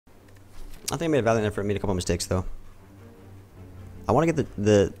I think I made a valiant effort. I made a couple mistakes though. I want to get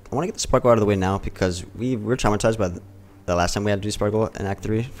the sparkle out of the way now because we were traumatized by the last time we had to do sparkle in Act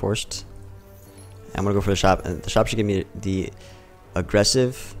 3 forced. And I'm gonna go for the shop, and the shop should give me the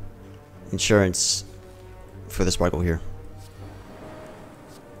aggressive insurance for the sparkle here.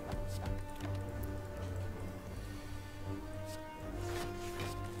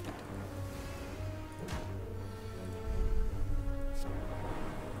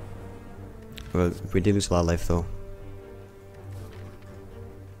 Well, we did lose a lot of life though.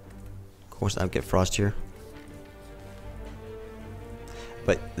 Of course, I'd get frost here.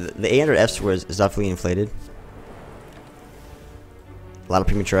 But the A under F score is definitely inflated. A lot of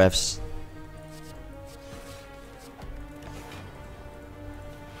premature Fs.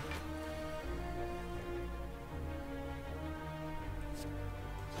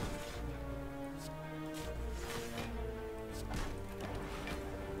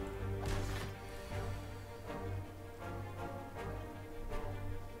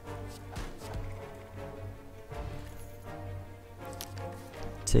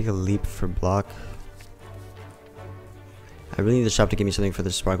 Take a leap for block. I really need the shop to give me something for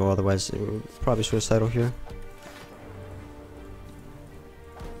the sparkle, otherwise it would probably suicidal here.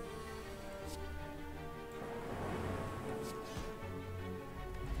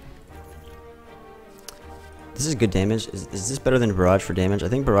 This is good damage. Is this better than Barrage for damage? I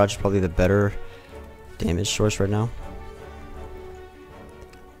think Barrage is probably the better damage source right now.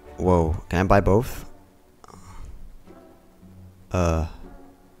 Whoa, can I buy both?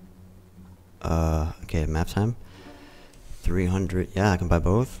 Okay, map time. 300. Yeah, I can buy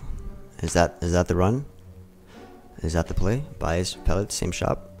both. Is that the run? Is that the play? Buys pellets, same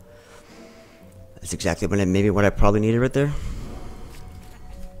shop. That's exactly maybe what I probably needed right there.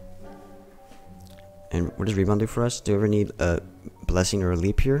 And what does Rebound do for us? Do we ever need a blessing or a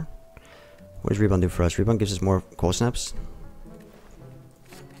leap here? What does Rebound do for us? Rebound gives us more cold snaps.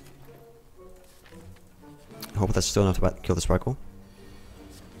 I hope that's still enough to kill the sparkle.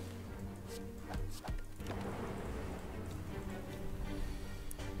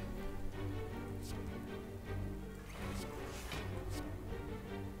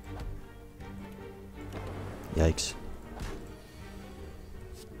 Yikes.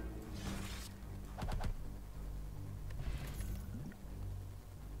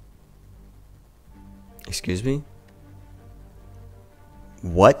 Excuse me?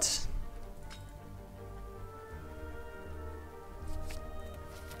 What?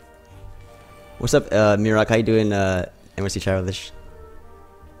 What's up, Mirak? How you doing, MSC Childish?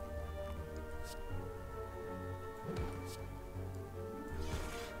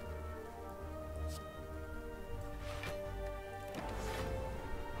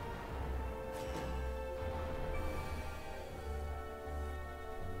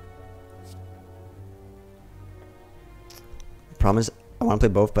 Promise I want to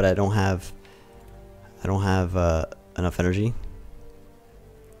play both, but I don't have enough energy.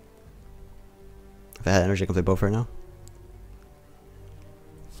 If I had energy, I could play both right now.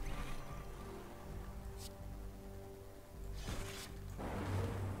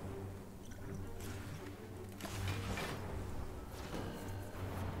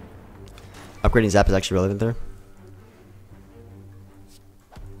 Upgrading Zap is actually relevant there.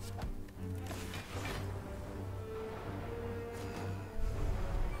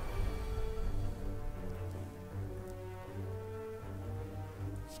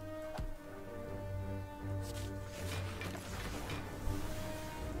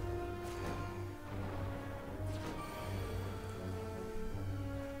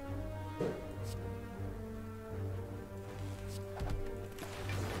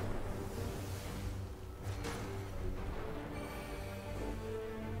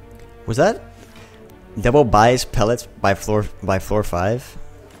 Was that double buys pellets by floor 5?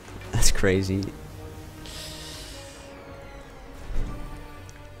 That's crazy.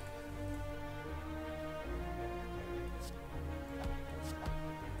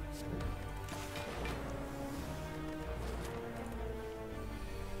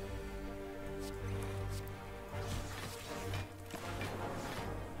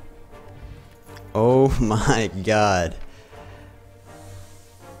 Oh my god.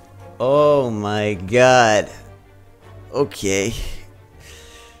 Oh my god. Okay.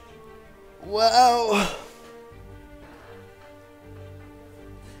 Wow.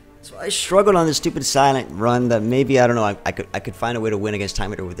 So I struggled on this stupid silent run that maybe, I don't know, I could find a way to win against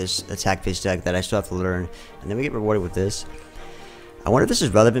Time Eater with this attack phase deck that I still have to learn. And then we get rewarded with this. I wonder if this is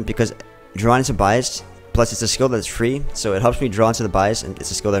relevant because drawing into bias, plus it's a skill that's free, so it helps me draw into the bias and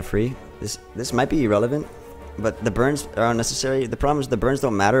it's a skill that's free. This might be irrelevant. but the burns are unnecessary. The problem is the burns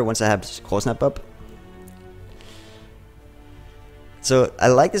don't matter once I have Cold Snap up. So I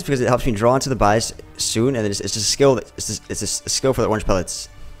like this because it helps me draw into the buys soon, and it's just a skill. It's a skill for the orange pellets.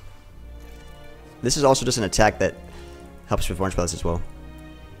 This is also just an attack that helps with orange pellets as well.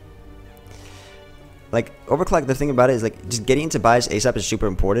 Like overclock, the thing about it is like just getting into buys ASAP is super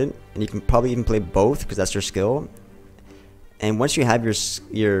important, and you can probably even play both because that's your skill. And once you have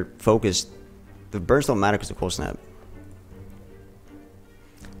your focus, the burns don't matter because of Cold Snap.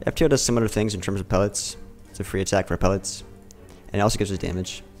 FTO does similar things in terms of pellets. It's a free attack for pellets. And it also gives us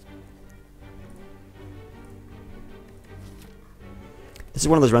damage. This is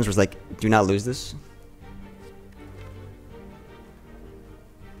one of those runs where it's like, do not lose this.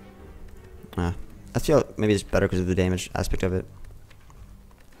 I feel maybe it's better because of the damage aspect of it.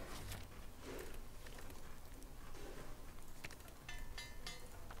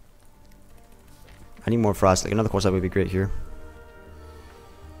 I need more frost. Like another course that would be great here.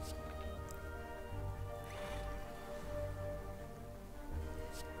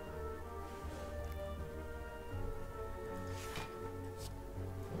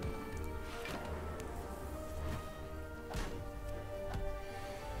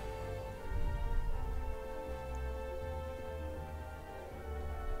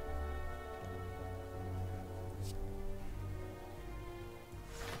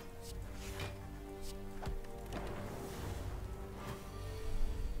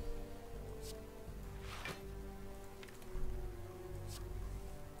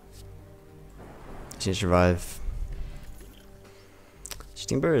 To survive.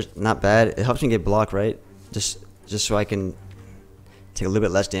 Stingbear is not bad. It helps me get blocked, right? Just so I can take a little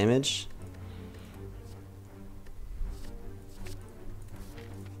bit less damage.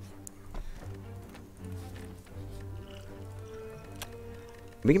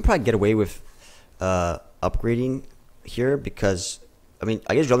 We can probably get away with upgrading here because I mean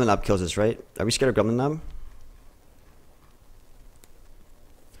I guess Gremlin Knob kills us, right? Are we scared of Gremlin Knob?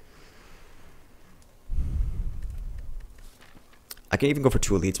 I can even go for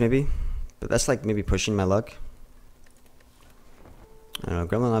 2 elites maybe, but that's like maybe pushing my luck. I don't know,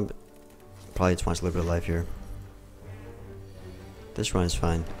 Gremlin Knob probably just wants a little bit of life here. This run is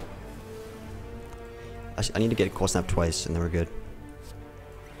fine. I need to get Cold Snap twice and then we're good.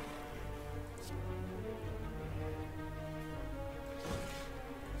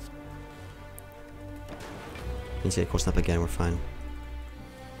 Need to get Cold Snap again, we're fine.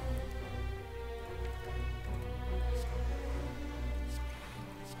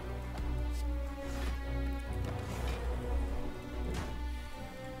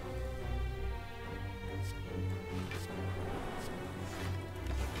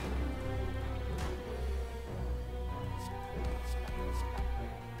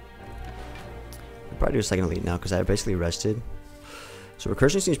 Probably do a second elite now because I basically rested. So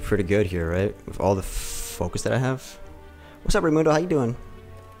recursion seems pretty good here, right? With all the focus that I have. What's up, Raimundo? How you doing?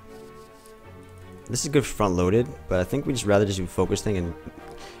 This is good front loaded, but I think we just rather just do focus thing, and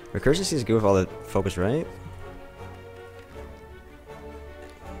recursion seems good with all the focus, right?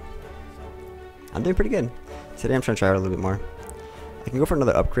 I'm doing pretty good. Today I'm trying to try out a little bit more. I can go for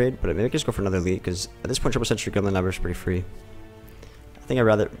another upgrade, but maybe I can just go for another elite because at this point triple century Gremlin number is pretty free. I think I'd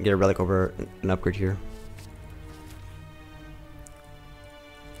rather get a relic over an upgrade here.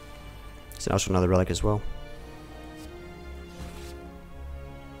 So also another relic as well.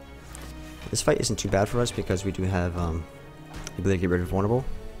 This fight isn't too bad for us because we do have the ability to get rid of vulnerable.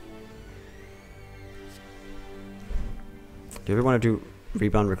 Do you ever want to do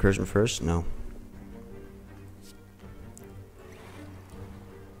rebound recursion first? No.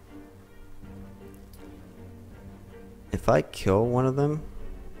 If I kill one of them,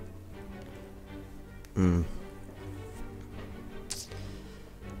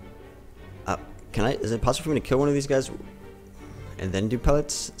 can I? Is it possible for me to kill one of these guys and then do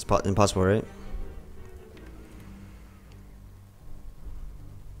pellets? It's impossible, right?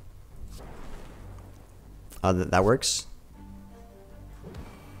 That works.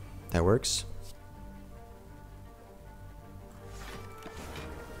 That works.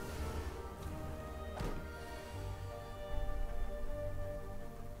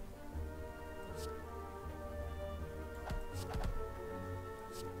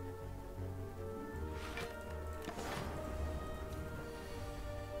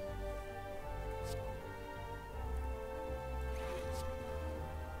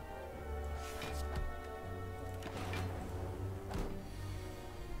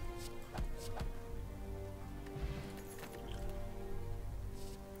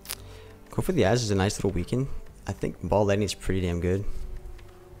 Go for the Az is a nice little weekend. I think ball lightning is pretty damn good.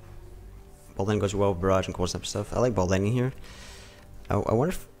 Ball Lightning goes well with Barrage and Cold Snap stuff. I like Ball Lightning here. I wonder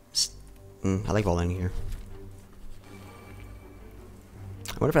if... I like Ball Lightning here.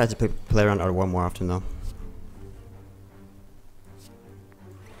 I wonder if I had to play around Art of War more often though.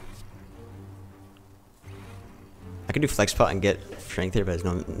 I could do Flex Pot and get Strength here, but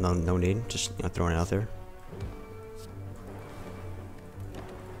there's no need. Just, you know, throwing it out there.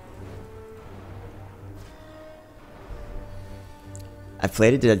 I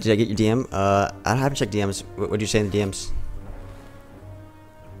played it. Did I get your DM? I haven't checked DMs. What did you say in the DMs?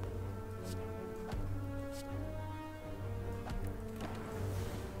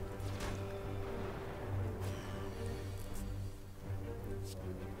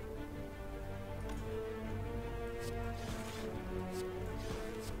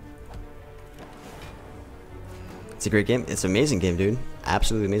 It's a great game. It's an amazing game, dude.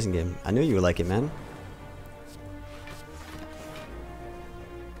 Absolutely amazing game. I knew you would like it, man.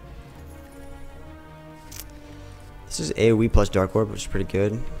 This is AoE plus Dark Orb, which is pretty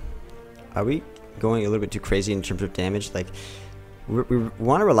good. Are we going a little bit too crazy in terms of damage? Like, we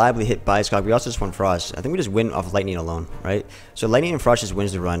want to reliably hit Bioscock. We also just want Frost. I think we just win off Lightning alone, right? So Lightning and Frost just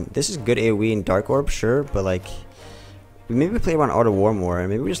wins the run. This is good AoE and Dark Orb, sure, but like... Maybe we play around Art of War more, and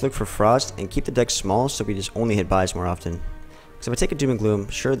maybe we just look for Frost and keep the deck small so we just only hit buys more often. Because if I take a Doom and Gloom,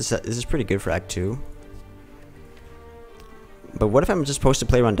 sure, this is pretty good for Act 2. But what if I'm just supposed to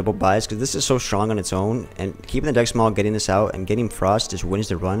play around double buys? Because this is so strong on its own, and keeping the deck small, getting this out, and getting Frost just wins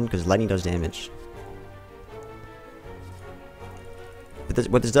the run, because Lightning does damage. But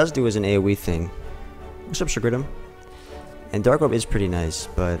what this does do is an AoE thing. What's up, Sugaridum? And Dark Orb is pretty nice,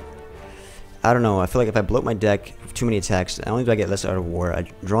 but... I don't know, I feel like if I bloat my deck with too many attacks, not only do I get less Art of War,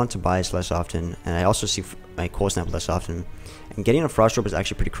 I draw into buys less often, and I also see my Cold Snap less often. And getting a Frost Rope is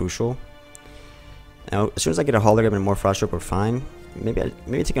actually pretty crucial. Now, as soon as I get a hologram and more Frost Rope, we're fine. Maybe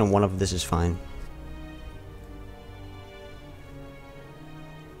taking on one of this is fine.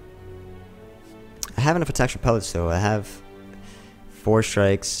 I have enough attacks for pellets though. I have 4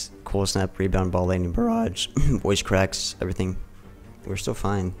 strikes, Cold Snap, Rebound, Ball Lightning, Barrage, Voice Cracks, everything. We're still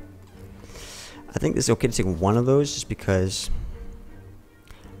fine. I think it's okay to take one of those just because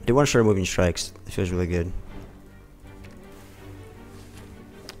I do want to start moving strikes. It feels really good.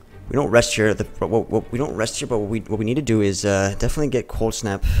 We don't rest here. We don't rest here, but what we need to do is definitely get Cold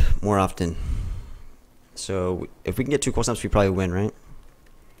Snap more often. So if we can get 2 Cold Snaps, we probably win, right?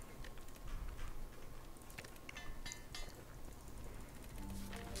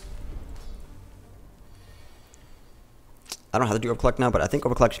 I don't have to do Overclock now, but I think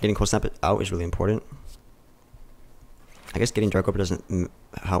Overclock getting Cold Snap out is really important. I guess getting Dark Orb doesn't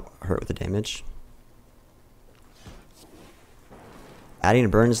hurt with the damage. Adding a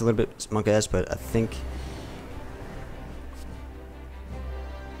burn is a little bit monk-ass, but I think...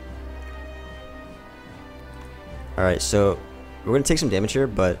 Alright, so we're going to take some damage here,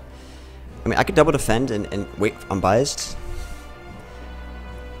 but... I mean, I could double defend and wait unbiased.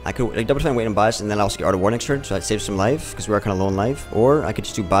 I could double defend, wait unbiased, and then I'll also get Art of War next turn, so I'd save some life, because we are kind of low in life. Or I could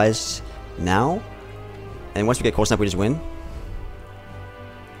just do biased now, and once we get Cold Snap, we just win.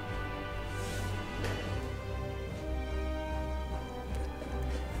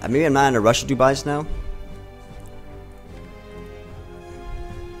 Maybe I'm not in a rush to do bias now.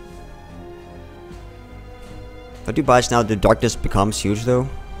 If I do bias now, the darkness becomes huge though.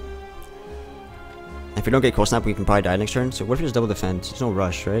 If we don't get Cold Snap, we can probably die next turn. So what if we just double defend? There's no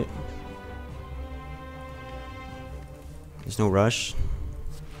rush, right? There's no rush.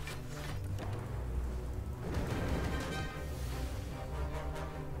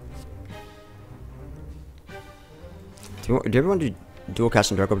 Do everyone do dual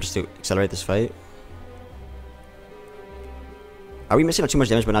cast and Dark Orb just to accelerate this fight? Are we missing out too much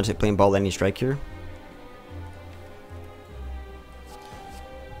damage but not playing Ball Lightning Strike here?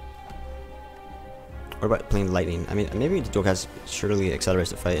 What about playing Lightning? I mean, maybe the dual cast surely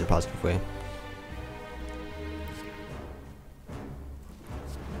accelerates the fight in a positive way.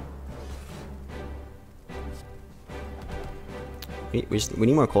 We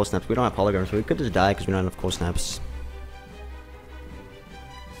need more Cold Snaps. We don't have holograms, so we could just die because we don't have enough Cold Snaps.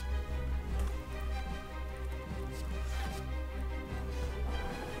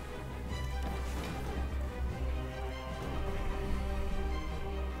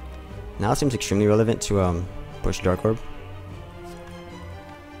 Now it seems extremely relevant to push Dark Orb.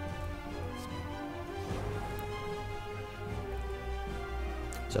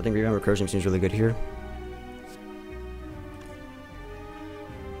 So I think Rebound Recursion seems really good here.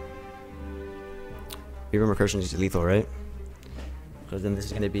 Rebound Recursion is lethal, right? Because then this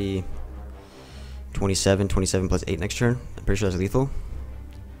is going to be 27 plus 8 next turn. I'm pretty sure that's lethal.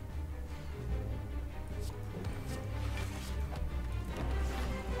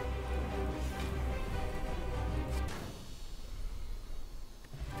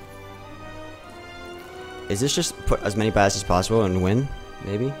 Is this just put as many bias as possible and win?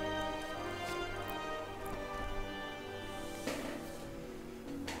 Maybe?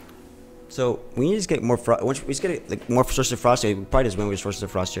 So we need to get more frost. Once we just get like more sources of frost, we probably just win with sources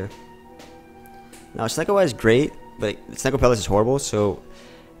of frost here. Now Snecko is great, but Snecko Pellets is horrible, so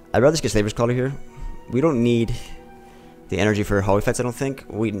I'd rather just get Slaver's Caller here. We don't need the energy for Hall effects, I don't think.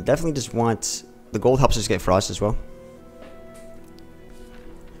 We definitely just want the gold helps us get frost as well.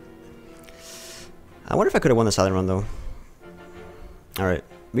 I wonder if I could have won the silent run though. Alright,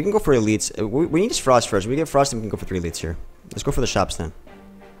 we can go for elites. We need just frost first. We get frost and we can go for 3 elites here. Let's go for the shops then.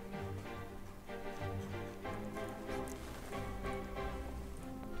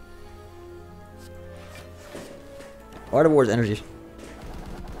 Art of War's energy.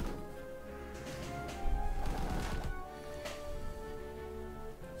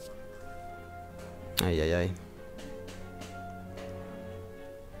 Ay ay ay.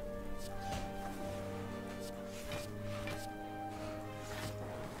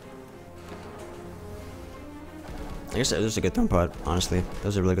 I guess that was a good thorn pot, honestly. That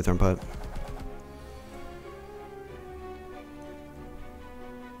was a really good thorn pot.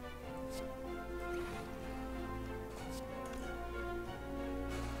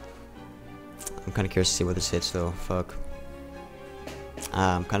 I'm kind of curious to see what this hits though. Fuck.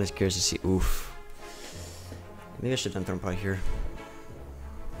 I'm kind of curious to see. Oof. Maybe I should have done thorn pot here.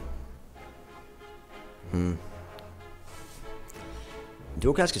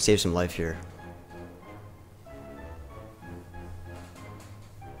 Dual cast could save some life here.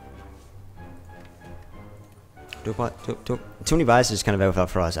 Too many biases is kind of bad without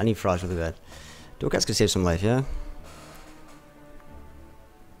frost. I need frost really bad. Dual cast could save some life, yeah?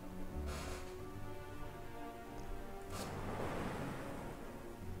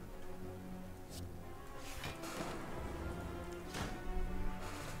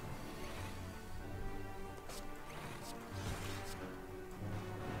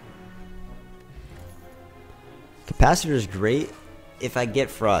 Capacitor is great if I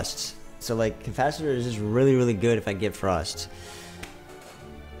get frost. So like capacitor is just really really good if I get frost.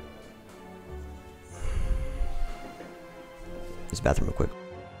 Use the bathroom real quick.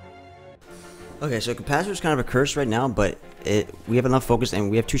 Okay, so capacitor is kind of a curse right now, but we have enough focus and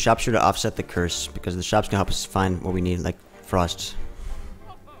we have 2 shops here to offset the curse because the shops can help us find what we need, like frost.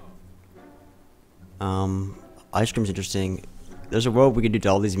 Ice cream's interesting. There's a world we could do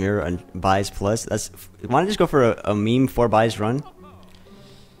Dolly's Mirror and buys plus. Why not just go for a meme 4 buys run?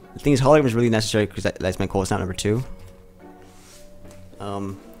 The thing is, hologram is really necessary because that's my cold snap number 2.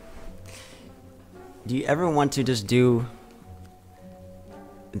 Do you ever want to just do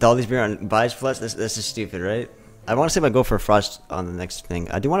Dolly's Mirror and buys plus? This is stupid, right? I want to say I go for frost on the next thing.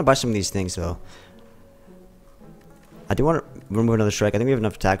 I do want to buy some of these things though. I do want to remove another strike. I think we have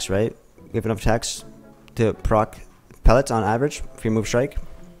enough attacks, right? We have enough attacks to proc pellets on average if you move strike.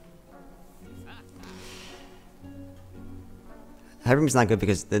 Heavy is not good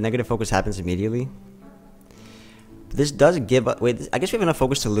because the negative focus happens immediately. But this does give us, wait, I guess we have enough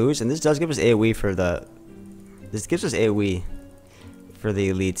focus to lose, and this does give us AoE for the, this gives us AoE for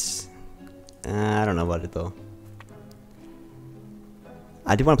the elites. I don't know about it though.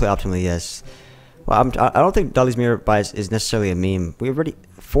 I do want to play optimally, yes. Well, I don't think Dolly's Mirror bias is necessarily a meme. We already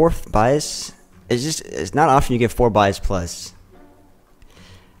 4th bias. It's not often you get 4 buys plus.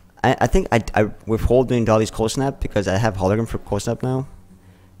 I think I withhold doing Dolly's Cold Snap because I have hologram for Cold Snap now.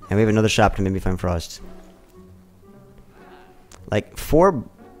 And we have another shop to maybe find frost. Like 4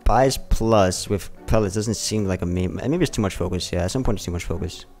 buys plus with pellets doesn't seem like a meme. Maybe it's too much focus, yeah. At some point it's too much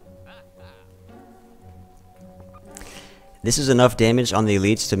focus. This is enough damage on the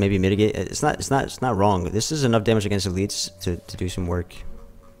elites to maybe mitigate. It's not wrong. This is enough damage against elites to do some work.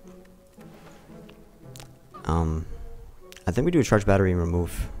 I think we do a charge battery and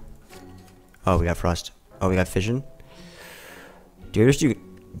remove. Oh, we got frost. Oh, we got fission. Do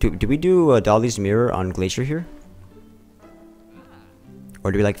we do Dolly's Mirror on Glacier here?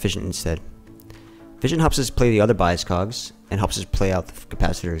 Or do we like fission instead? Fission helps us play the other bias cogs and helps us play out the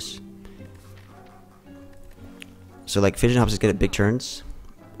capacitors. So like fission helps us get big turns.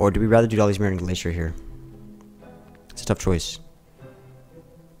 Or do we rather do Dolly's Mirror and Glacier here? It's a tough choice.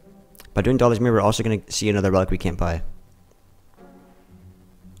 By doing Dolly's Mirror, we're also going to see another relic we can't buy.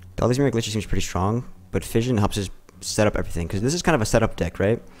 Dolly's Mirror Glacier seems pretty strong, but Fission helps us set up everything. Because this is kind of a setup deck,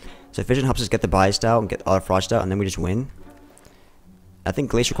 right? So Fission helps us get the biased out and get all our frost out, and then we just win. I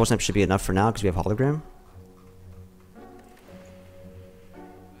think Glacier Cold Snap should be enough for now because we have hologram.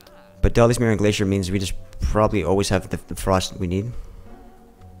 But Dolly's Mirror and Glacier means we just probably always have the frost we need.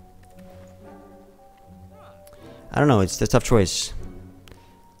 I don't know, it's a tough choice.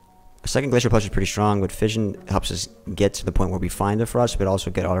 Second Glacier Plus is pretty strong, but Fission helps us get to the point where we find the Frost, but also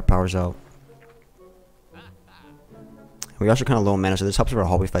get all our powers out. We also kind of low mana, so this helps with our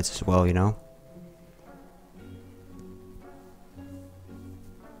hallway fights as well, you know?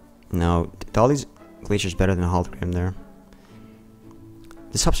 No, Dolly's Glacier's better than a hologram there.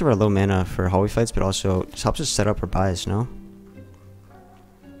 This helps with our low mana for hallway fights, but also just helps us set up our buys, no?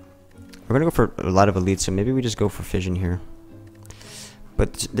 We're gonna go for a lot of elites, so maybe we just go for Fission here.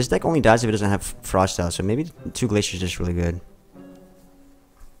 But this deck only dies if it doesn't have Frost out, so maybe 2 Glaciers is just really good.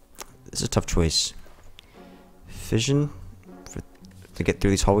 This is a tough choice. Fission to get through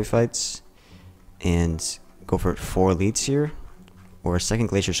these hallway fights, and go for 4 elites here, or a second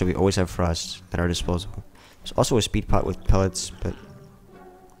Glacier so we always have Frost at our disposal. There's also a speed pot with pellets, but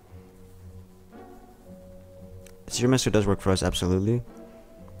Zero Master does work for us, absolutely.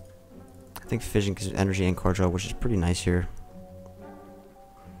 I think Fission gives energy and card draw, which is pretty nice here.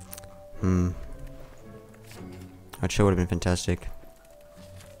 A chill would have been fantastic.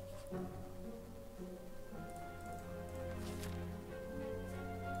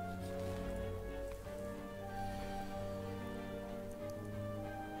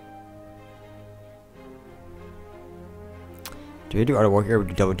 Do we do Art of War here, or would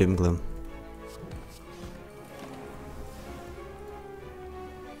we do double Doom Gloom?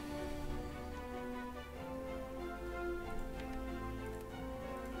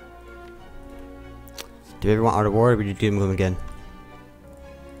 Do we ever want Art of War, or would you do Doom Gloom again?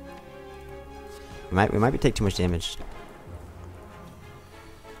 We might take too much damage.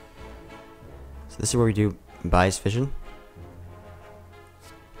 So this is where we do Bias Fission.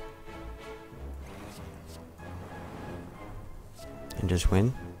 And just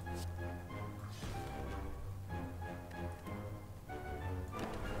win.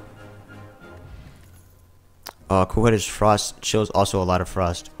 Cool-headed Frost chills also a lot of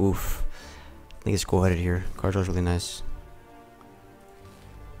Frost. Oof. I think it's cool-headed here. Card draw is really nice.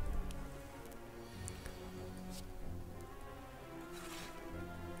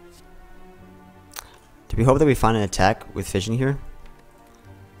 Do we hope that we find an attack with Fission here?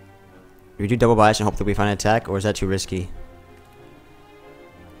 Do we do double bias and hope that we find an attack, or is that too risky?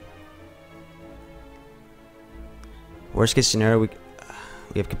 Worst case scenario, we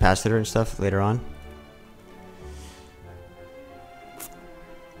have capacitor and stuff later on.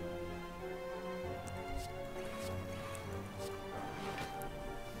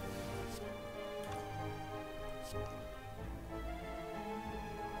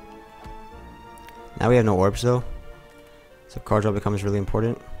 Now we have no orbs though, so card draw becomes really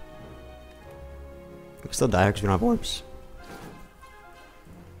important. We can still die because we don't have orbs.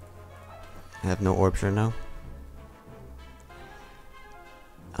 I have no orbs right now.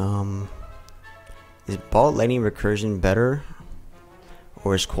 Is Ball Lightning Recursion better,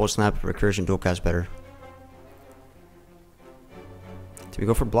 or is Cold Snap Recursion Dual Cast better? Do we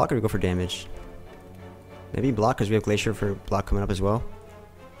go for block or do we go for damage? Maybe block because we have Glacier for block coming up as well.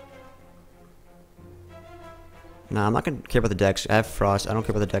 Nah, I'm not gonna care about the decks. I have Frost. I don't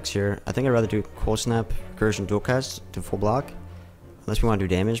care about the decks here. I think I'd rather do Cold Snap Recursion Dual Cast to full block, unless we want to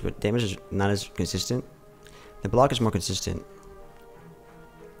do damage. But damage is not as consistent. The block is more consistent.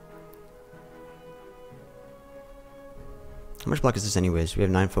 How much block is this anyways? We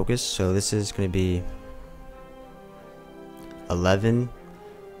have 9 focus, so this is going to be 11.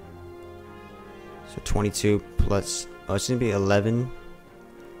 So 22 plus... Oh, it's going to be 11.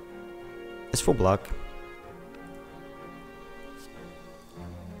 It's full block.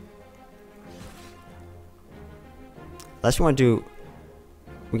 Last we want to do...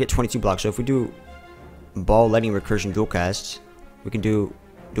 We get 22 blocks, so if we do Ball Lightning Recursion Dual Cast, we can do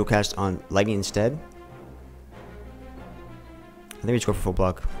Dual Cast on Lightning instead. I think we just go for full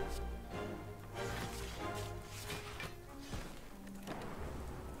block.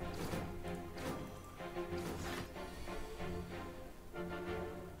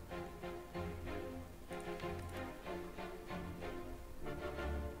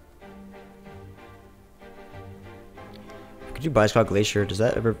 Could you buy Scott Glacier? Does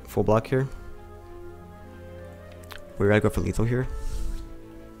that ever full block here? We gotta go for lethal here.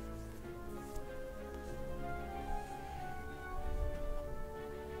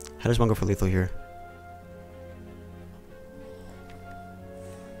 How does one go for lethal here?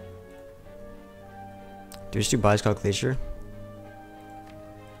 Do we just do buy Scott Glacier?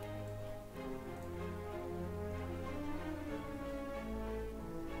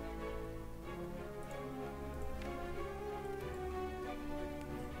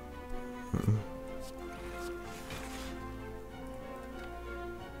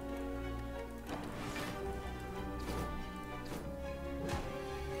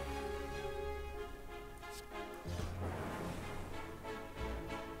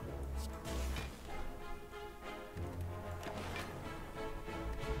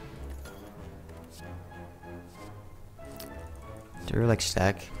 Do we like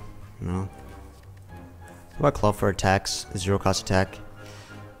stack? No. What about claw for attacks? 0 cost attack.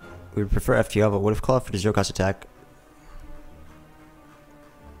 We would prefer FTL, but what if claw for the 0 cost attack?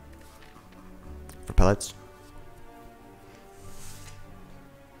 For pellets?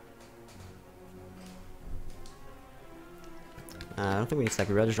 I don't think we need stack.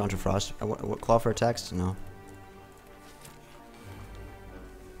 We'd rather just run to frost. What claw for attacks? No.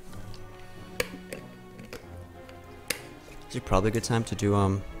 This is probably a good time to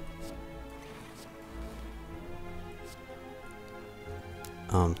do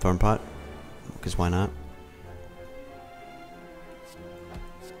Thorn Pot, because why not?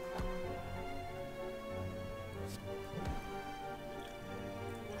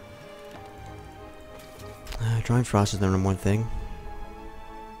 Drawing frost is the number one thing.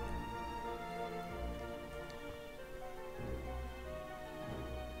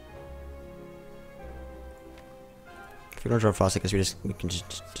 If we don't draw frost, I guess we can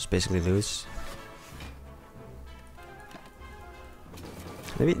just basically lose.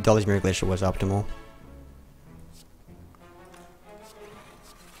 Maybe Dolly's Mirror Glacier was optimal.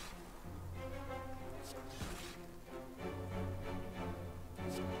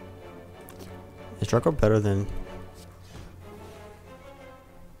 Is Draco better than...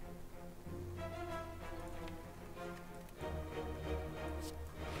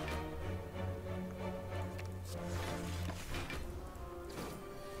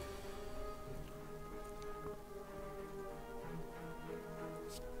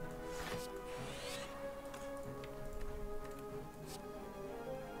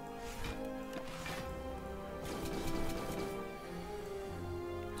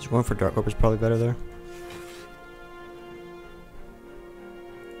 Going for Dark Orb is probably better there.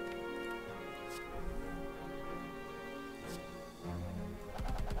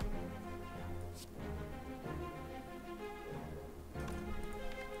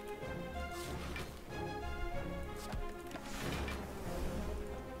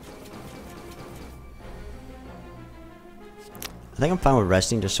 I think I'm fine with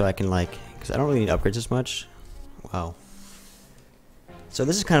resting just so I can like, because I don't really need upgrades as much. Wow. So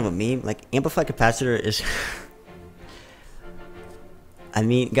this is kind of a meme, like amplified capacitor is I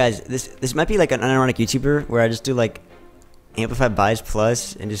mean guys, this might be like an unironic YouTuber where I just do like amplified buys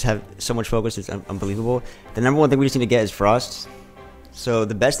plus and just have so much focus, it's unbelievable. The number one thing we just need to get is frost. So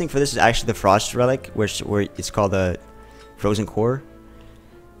the best thing for this is actually the frost relic, where it's called the frozen core.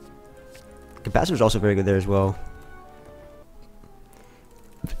 Capacitor is also very good there as well.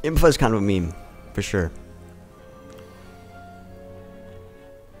 Amplified is kind of a meme, for sure.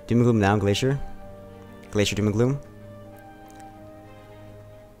 Doom and Gloom now, Glacier. Glacier, Doom and Gloom.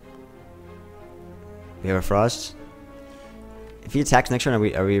 We have a Frost. If he attacks next turn, are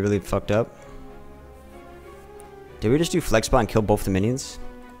we really fucked up? Did we just do Flex Spot and kill both the minions?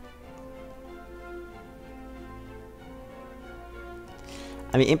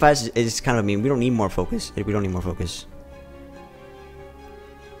 I mean, Imp is kind of a meme. We don't need more focus. We don't need more focus.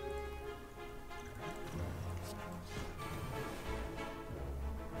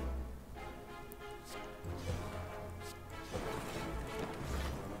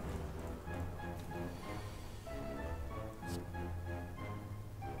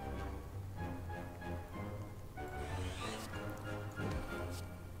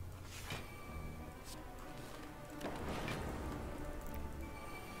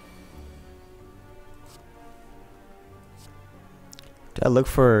 Do I look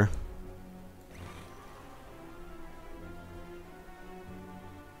for...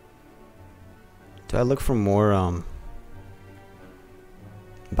 Do I look for more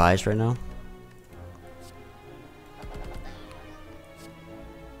buys right now?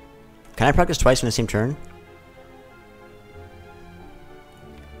 Can I practice twice in the same turn?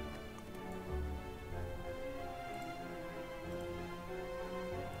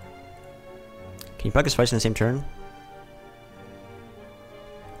 Can you practice twice in the same turn?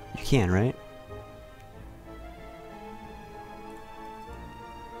 You can, right?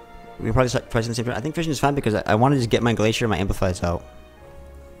 We can probably twice in the same turn. I think Vision is fine because I want to just get my Glacier and my Amplifies out.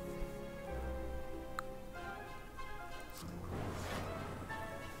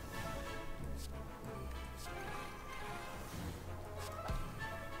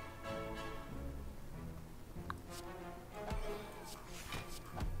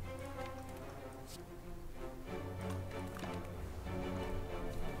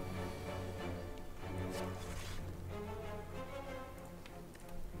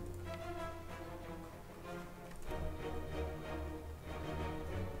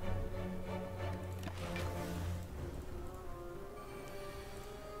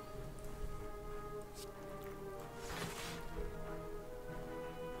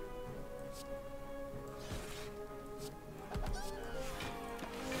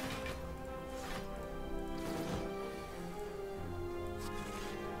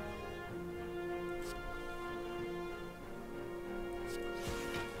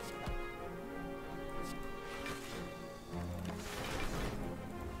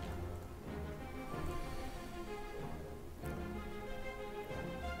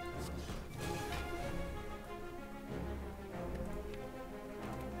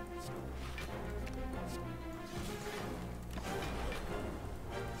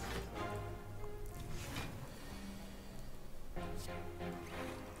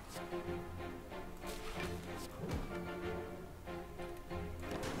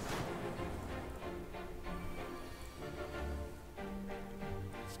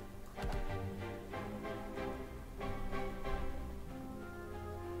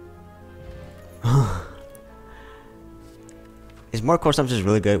 Because more cold snap is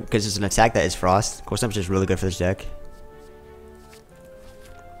really good because it's an attack that is frost. Cold snap is really good for this deck.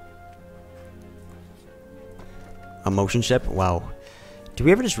 A motion ship? Wow. Do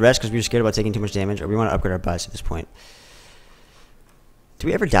we ever just rest because we were scared about taking too much damage, or we want to upgrade our buys at this point? Do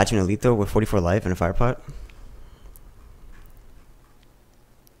we ever die to an elite though with 44 life and a fire pot?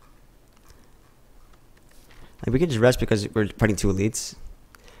 Like we could just rest because we're fighting 2 elites.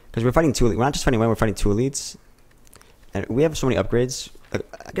 Because we're fighting 2 elites. We're not just fighting one, we're fighting 2 elites. And we have so many upgrades. Like,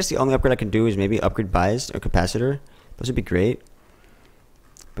 I guess the only upgrade I can do is maybe upgrade buys or capacitor. Those would be great.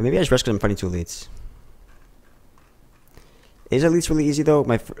 But maybe I just rest because I'm fighting 2 elites. Is elites really easy though?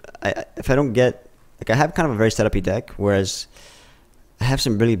 If I don't get, like, I have kind of a very setup-y deck, whereas I have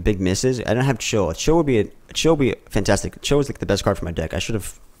some really big misses. I don't have chill. Chill would be fantastic. Chill is like the best card for my deck. I should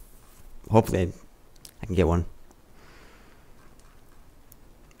have. Hopefully, I can get one.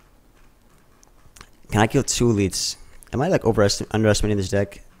 Can I kill 2 elites? Am I like underestimating this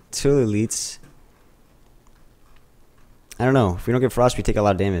deck? 2 elites. I don't know. If we don't get frost, we take a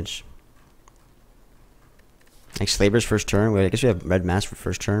lot of damage. Like Slavers first turn. Wait, I guess we have Red Mask for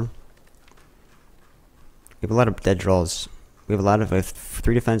first turn. We have a lot of dead draws. We have a lot of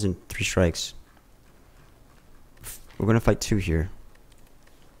 3 defense and 3 strikes. We're gonna fight 2 here.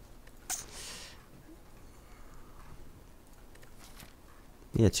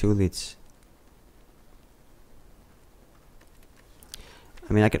 Yeah, 2 elites.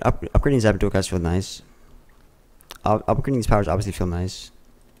 I mean, I could upgrading Zapdos guys feel nice. Upgrading these powers obviously feel nice.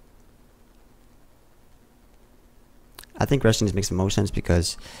 I think resting makes the most sense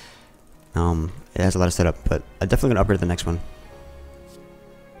because it has a lot of setup, but I'm definitely gonna upgrade the next one.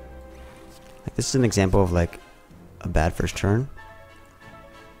 Like, this is an example of like a bad first turn.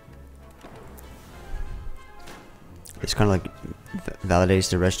 It's kind of like validates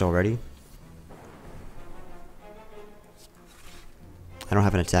the rest already. I don't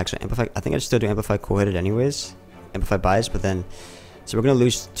have an attack, so amplify. I think I still do amplify cool-headed anyways. Amplify buys, but then so we're gonna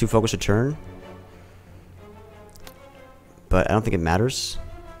lose 2 focus a turn. But I don't think it matters.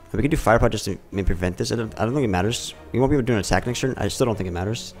 We could do fire pot just to maybe prevent this. I don't think it matters. We won't be able to do an attack next turn. I still don't think it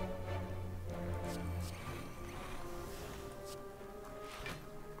matters.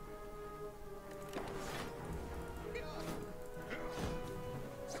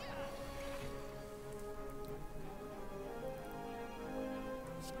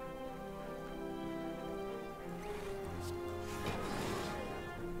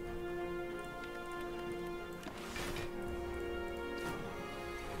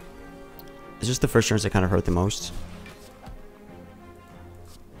 It's just the first turns that kind of hurt the most.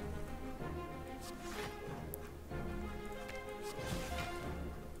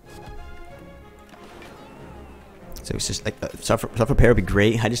 So it's just like self-repair would be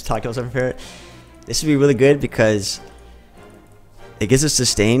great. I just talked about self-repair. This would be really good because it gives us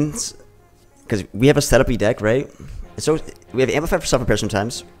sustains. Because we have a setup-y deck, right? And so we have amplify for self-repair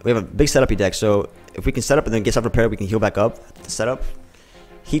sometimes. We have a big setup-y deck. So if we can set up and then get self-repair, we can heal back up the setup.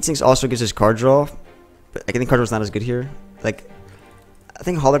 Heat sinks also gives us card draw, but I think card draw is not as good here. Like, I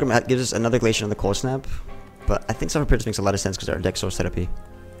think hologram gives us another glacier on the cold snap, but I think self-repair just makes a lot of sense because our deck's so setup-y.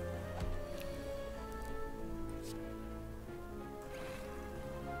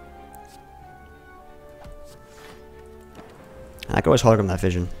 And I can always hologram that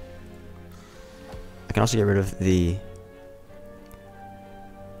vision. I can also get rid of the.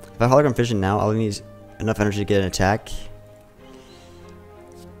 If I hologram vision now, I'll need enough energy to get an attack.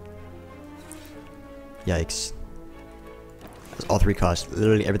 Yikes. That's all 3 costs.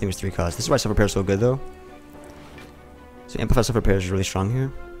 Literally everything was 3 costs. This is why self-repair is so good though. So amplify self-repair is really strong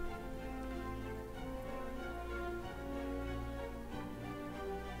here.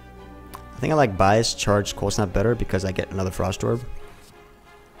 I think I like bias charge cold snap better because I get another frost orb.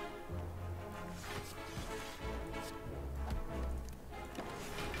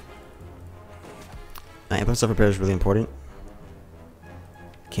 Amplify self-repair is really important.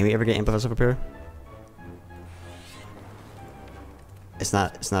 Can we ever get amplify self-repair? It's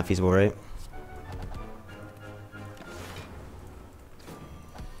not feasible, right?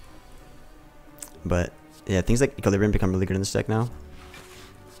 But yeah, things like equilibrium become really good in this deck now.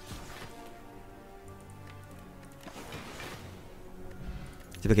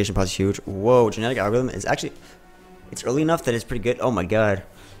 Duplication pod is huge. Whoa, genetic algorithm is actually, it's early enough that it's pretty good. Oh my god.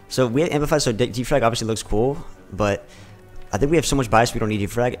 So we have amplify, so defrag obviously looks cool, but I think we have so much bias we don't need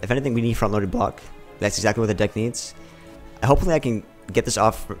defrag. If anything, we need front loaded block. That's exactly what the deck needs. Hopefully I can get this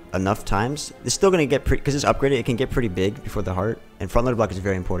off enough times. It's still gonna get pretty, because it's upgraded, it can get pretty big before the heart, and front loaded block is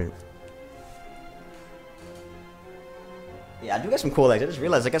very important. Yeah, I do got some cool legs. I just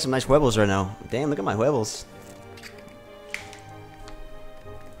realized I got some nice huevos right now. Damn, look at my huevos.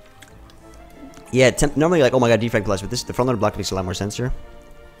 Yeah, normally like, oh my god, defect plus, but this the front loader block makes a lot more sense here.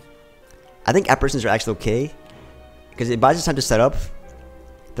 I think apparitions are actually okay because it buys us time to set up.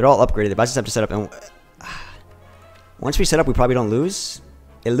 They're all upgraded. It buys us time to set up, and once we set up, we probably don't lose.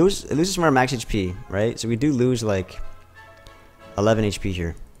 It loses from our max HP, right? So we do lose like 11 HP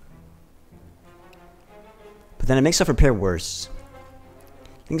here. But then it makes self-repair worse.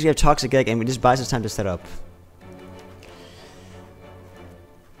 Things we have toxic egg, and we just buys us time to set up.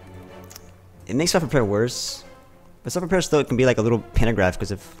 It makes self-repair worse, but self-repair still can be like a little pantograph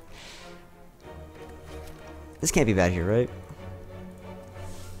because if this can't be bad here, right?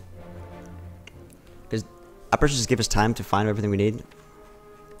 Because apparitions just give us time to find everything we need,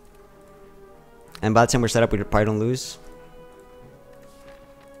 and by the time we're set up, we probably don't lose.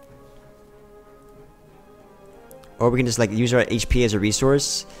 Or we can just like use our HP as a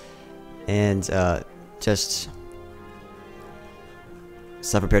resource and just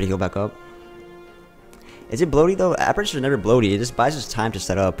self-repair to heal back up. Is it bloaty though? Apparitions are never bloaty. It just buys us time to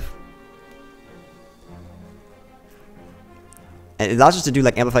set up. And it allows us to do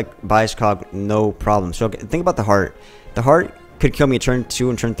like amplify bias cog no problem. So think about the heart. The heart could kill me at turn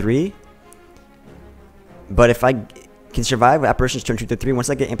 2 and turn 3. But if I can survive apparitions turn 2 to 3, once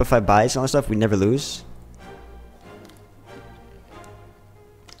I get amplified bias and all that stuff, we never lose.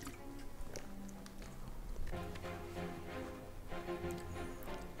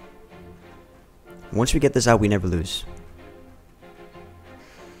 Once we get this out, we never lose.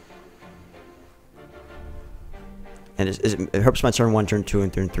 And it hurts my turn 1, turn 2,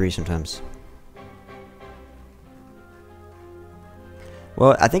 and turn 3 sometimes.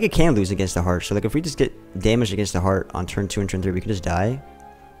 Well, I think it can lose against the heart. So like if we just get damaged against the heart on turn 2 and turn 3, we can just die.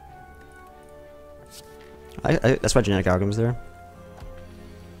 That's why genetic algorithm is there.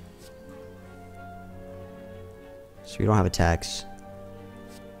 So we don't have attacks.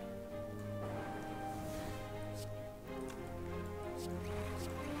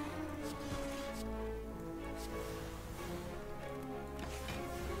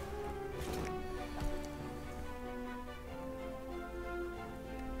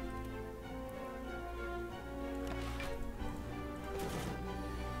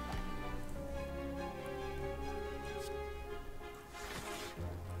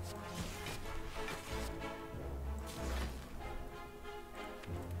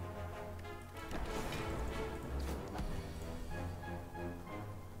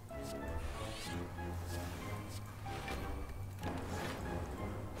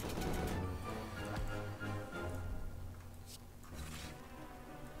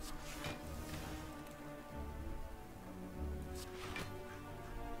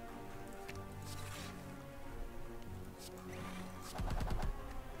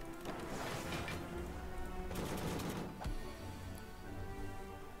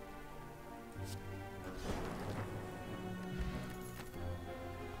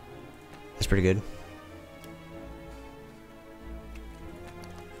 That's pretty good.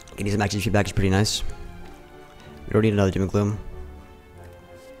 Getting some max HP back is pretty nice. We don't need another Doom and Gloom.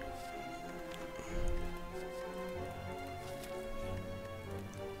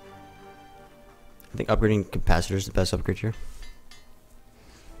 I think upgrading capacitor is the best upgrade here.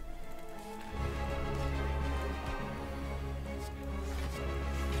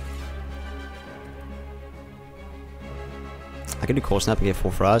 I can do Cold Snap and get Full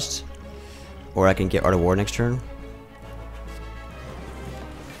Frost, or I can get Art of War next turn.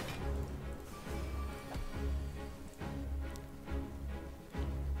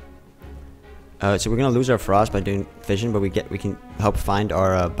 So we're gonna lose our Frost by doing Fission, but we can help find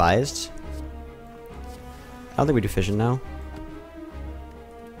our biased. I don't think we do Fission now.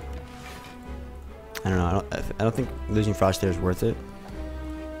 I don't know. I don't think losing Frost there is worth it.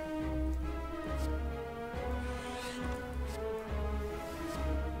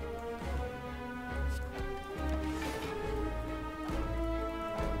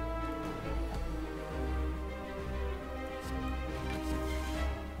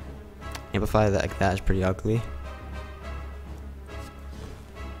 Amplify that like that is pretty ugly.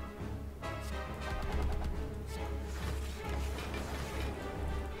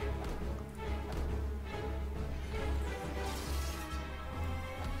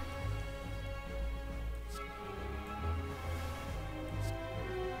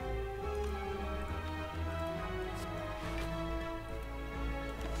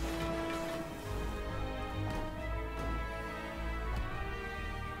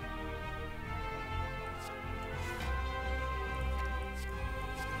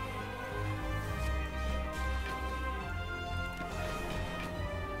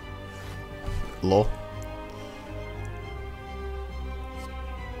 Lol.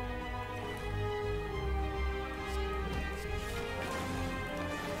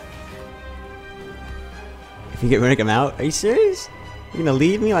 You get Runic him out? Are you serious? You gonna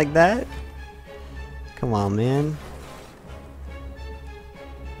leave me like that? Come on, man.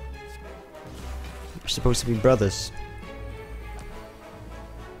 We're supposed to be brothers.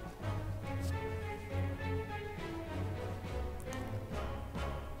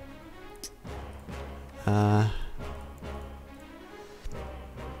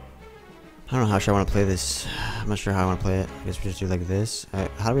 I don't know how sure I want to play this. I'm not sure how I want to play it. I guess we just do like this.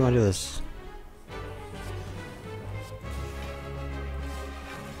 How do we want to do this?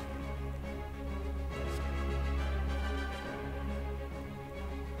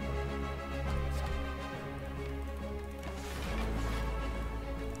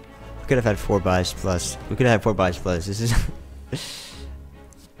 We could have had 4 buys plus. We could have had 4 buys plus. This is.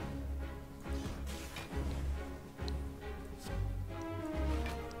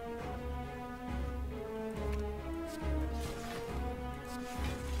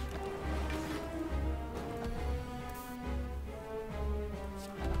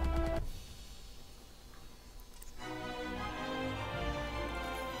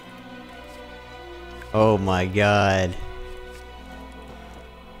 Oh my god.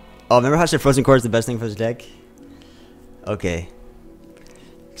 Oh, remember how I said Frozen Core is the best thing for this deck? Okay.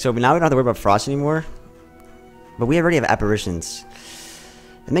 So now we don't have to worry about Frost anymore. But we already have Apparitions.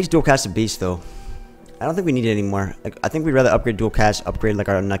 It makes dual cast a beast though. I don't think we need it anymore. Like, I think we'd rather upgrade dual cast, upgrade like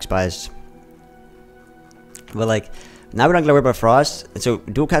our next buys. But like, now we're not gonna worry about Frost, and so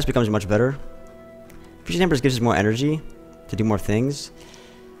dual cast becomes much better. Fusion Embers gives us more energy to do more things.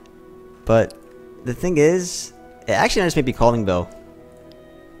 But the thing is, it actually just maybe Calling Bell.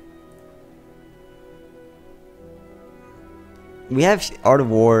 We have Art of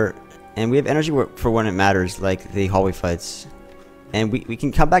War, and we have energy for when it matters, like the hallway fights. And we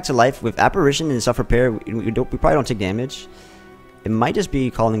can come back to life with Apparition and Self-Repair. We probably don't take damage. It might just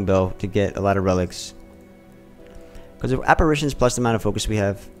be Calling Bell to get a lot of relics. Because of Apparitions plus the amount of focus we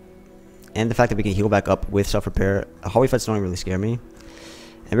have, and the fact that we can heal back up with Self-Repair, hallway fights don't really scare me.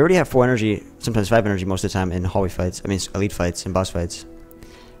 And we already have 4 energy, sometimes 5 energy most of the time in hallway fights. I mean, elite fights and boss fights.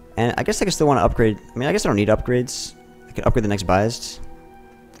 And I guess I still want to upgrade. I mean, I guess I don't need upgrades. I can upgrade the next buys.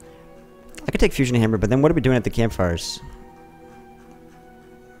 I could take Fusion Hammer, but then what are we doing at the campfires?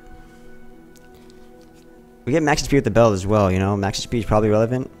 We get max HP with the belt as well, you know? Max HP is probably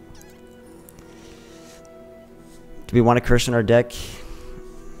relevant. Do we want to curse in our deck?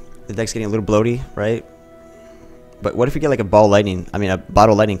 The deck's getting a little bloaty, right? But what if we get like a ball lightning? I mean, a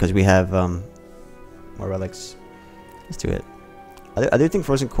bottle lightning because we have more relics. Let's do it. I do think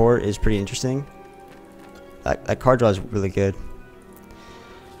Frozen Core is pretty interesting. That card draw is really good.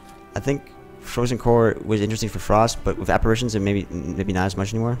 I think Frozen Core was interesting for Frost, but with Apparitions, it maybe not as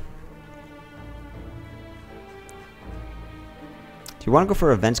much anymore. Do you want to go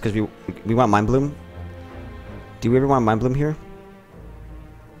for events because we want Mind Bloom? Do we ever want Mind Bloom here?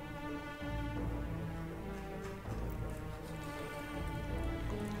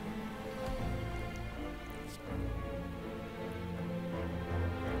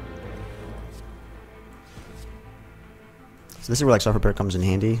 So this is where like Self-Repair comes in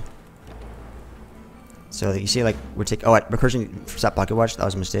handy. So you see like we're taking recursion stop pocket watch, that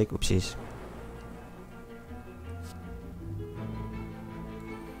was a mistake. Oopsies.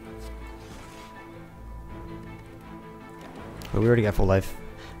 But we already got full life.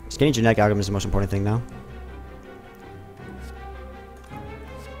 Just getting genetic algorithm is the most important thing now.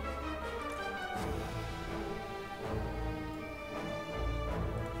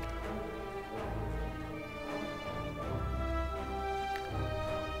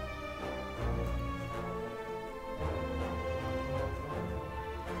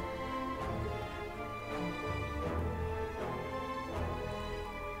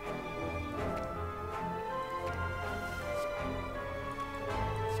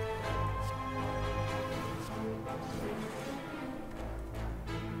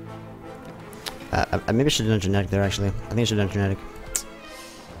 Maybe I should have done genetic there actually. I think I should have done genetic.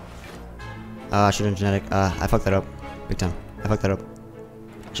 I should have done genetic. I fucked that up. Big time. I fucked that up.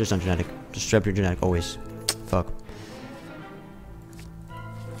 Should have done genetic. Just strap your genetic always. Fuck.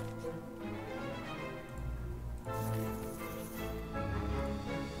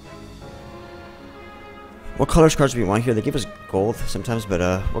 What colors cards do we want here? They give us gold sometimes, but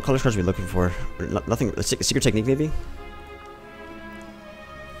what colors cards are we looking for? Nothing. A secret technique maybe?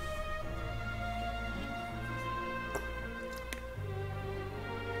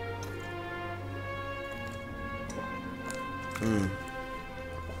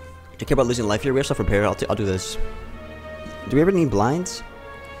 Do you care about losing life here? We have stuff repair. I'll do this. Do we ever need blinds?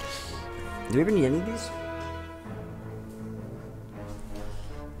 Do we ever need any of these?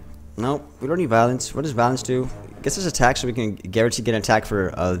 Nope, we don't need violence. What does violence do? It gets us attack so we can guarantee get an attack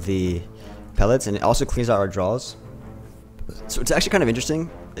for the pellets, and it also cleans out our draws. So it's actually kind of interesting.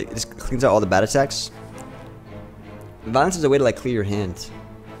 It just cleans out all the bad attacks. Violence is a way to like clear your hand.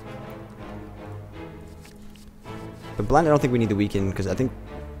 But blind, I don't think we need the weaken, because I think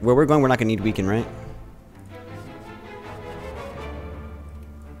where we're going, we're not going to need weaken, right?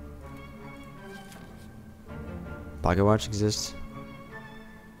 Pocket watch exists.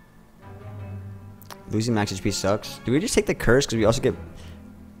 Losing max HP sucks. Do we just take the curse because we also get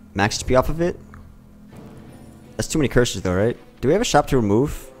max HP off of it? That's too many curses though, right? Do we have a shop to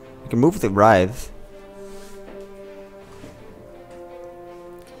remove? We can move with the Writhe.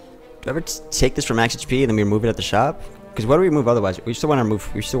 Do I ever take this for max HP and then we remove it at the shop? Because what do we remove otherwise? We still want to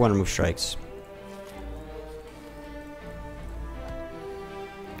remove. We still want to remove strikes.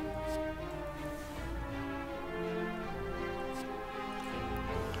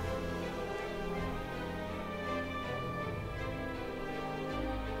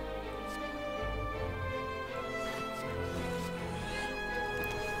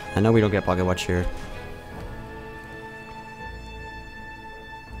 I know we don't get pocket watch here.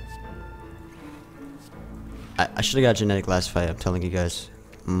 I should have got genetic last fight, I'm telling you guys.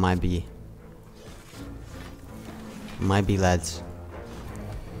 Might be, lads.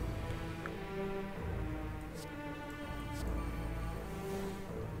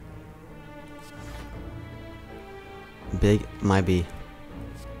 Big might be.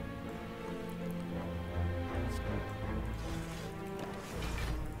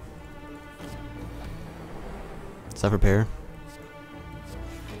 Self repair.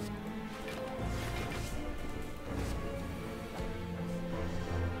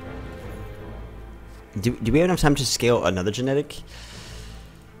 Do we have enough time to scale another genetic?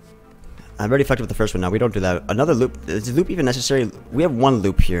 I've already fucked up with the first one now. We don't do that. Another loop. Is the loop even necessary? We have one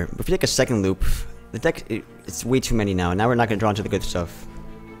loop here. If we take a second loop, the deck, it's way too many now. Now we're not going to draw into the good stuff.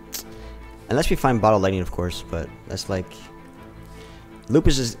 Unless we find Bottle Lightning, of course. But that's like... Loop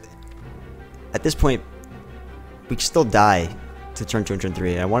is just... At this point, we can still die to turn 2 and turn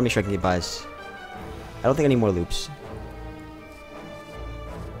 3. I want to make sure I can get buys. I don't think I need more loops.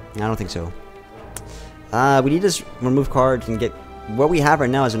 I don't think so. We need to remove cards and get... What we have right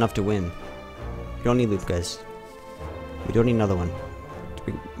now is enough to win. We don't need loop, guys. We don't need another one.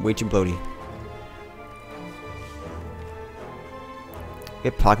 It's way too bloaty.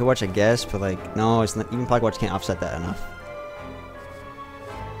 Get pocket watch, I guess, but like, no, it's not. Even pocket watch can't offset that enough.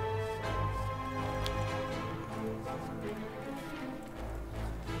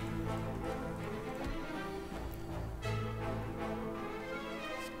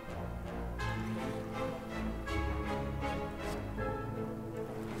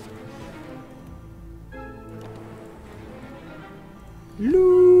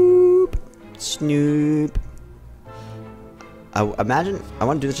 Loop, Snoop. I imagine I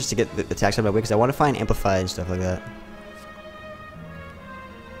want to do this just to get the attacks out of my way because I want to find amplify and stuff like that.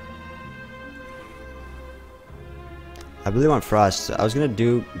 I really want frost. I was gonna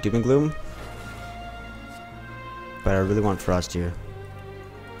do doom and gloom, but I really want frost here.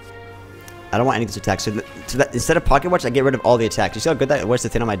 I don't want any of this attack. So that instead of pocket watch, I get rid of all the attacks. You see how good that was to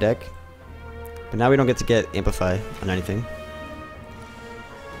thin on my deck? But now we don't get to get amplify on anything.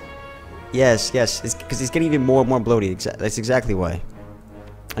 Yes, yes, because he's getting even more and more bloated. That's exactly why.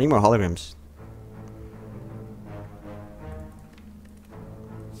 I need more holograms.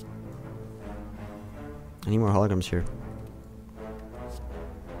 I need more holograms here.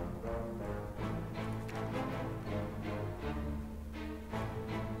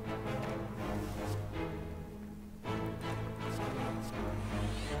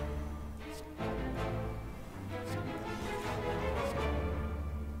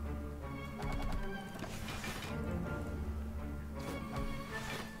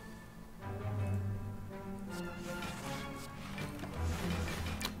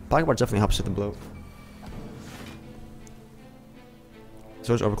 Pocket watch definitely helps with the bloat.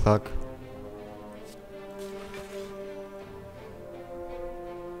 So is overclock.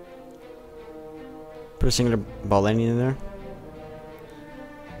 Put a singular ball landing in there.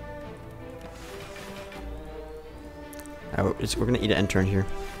 Alright, we're gonna eat an end turn here.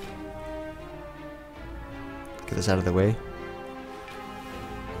 Get this out of the way.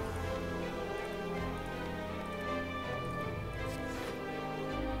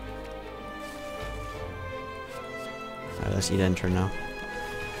 Alright, let's eat end turn now.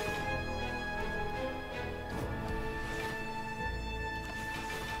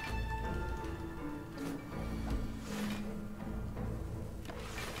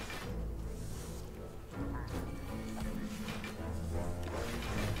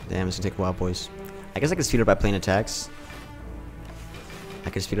 Damn, it's gonna take a while, boys. I guess I can speed it up by playing attacks.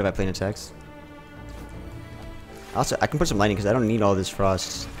 Also, I can put some lightning because I don't need all this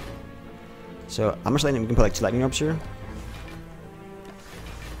frost. So, how much lightning? We can put like 2 lightning orbs here.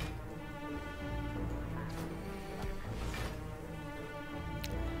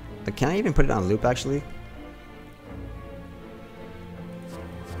 But can I even put it on loop, actually?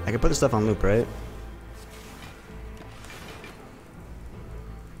 I can put the stuff on loop, right?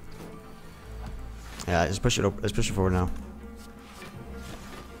 Yeah, let's push it forward now.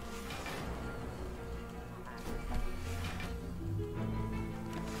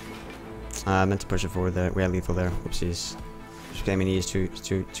 I meant to push it forward there. We had lethal there. Whoopsies. Spamming E is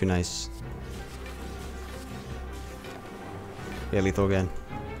too nice. We had lethal again.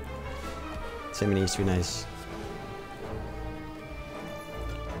 Spamming E is too nice.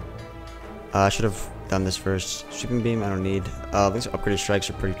 I should have done this first. Sweeping beam, I don't need. These upgraded strikes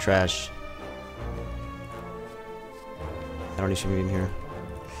are pretty trash. I don't need sweeping beam here.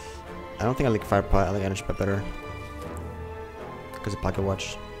 I don't think I like fire pot. I like energy pot better because of pocket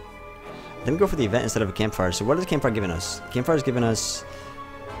watch. Then we go for the event instead of a campfire. So what is campfire giving us? Campfire is giving us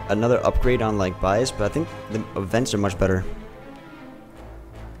another upgrade on like bias, but I think the events are much better.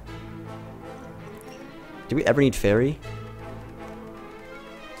 Do we ever need fairy?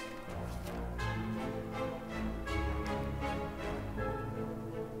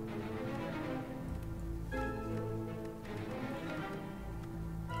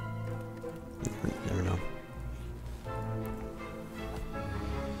 Never know.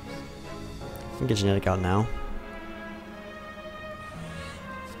 We can get genetic out now.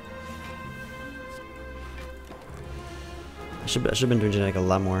 I should have been doing genetic a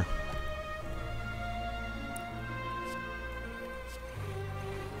lot more.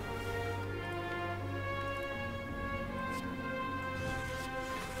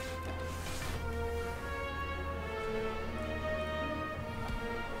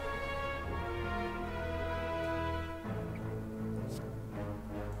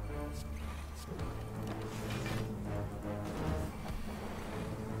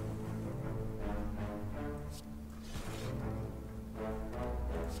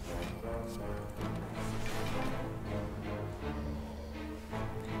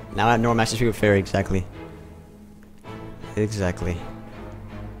 Now I have normal max HP with fairy, exactly. Exactly.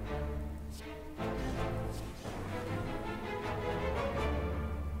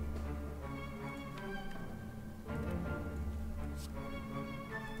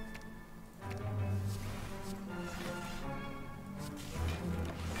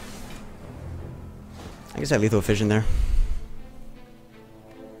 I guess I have lethal fission there.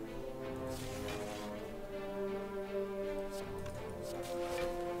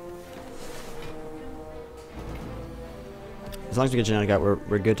 As long as we get genetic out,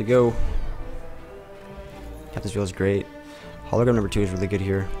 we're good to go. Captain's Wheel is great. Hologram number 2 is really good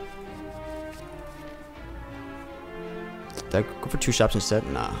here. Did I go for 2 shops instead?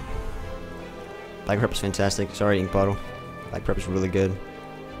 Nah. Black Prep is fantastic. Sorry, Ink Bottle. Black Prep is really good.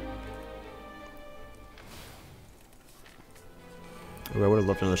 Ooh, I would have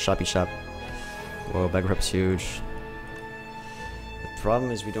loved another shoppy shop. Whoa, Black Prep is huge. The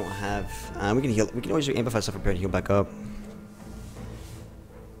problem is we don't have. We can heal. We can always do amplify stuff prepared to heal back up.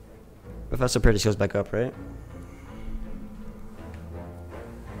 If I prepared to heals back up, right?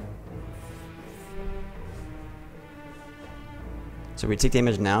 So we take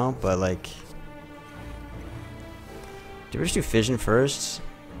damage now, but like, do we just do fission first?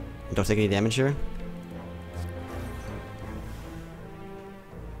 And don't take any damage here.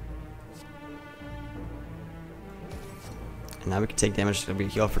 And now we can take damage. So we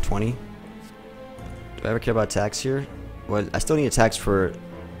heal for 20. Do I ever care about attacks here? Well, I still need attacks for.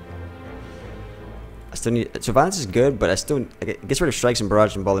 I still need. So violence is good, but I still. It gets rid of strikes and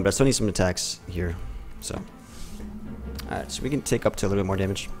barrage and balling, but I still need some attacks here. So. Alright, so we can take up to a little bit more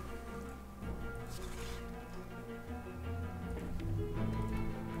damage.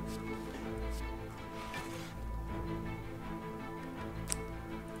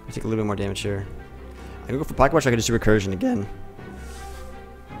 We take a little bit more damage here. I can go for Pocket Watch, I can just do Recursion again.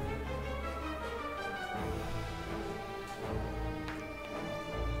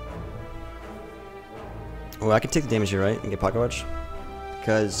 Oh, I can take the damage here, right? And get Pocket Watch.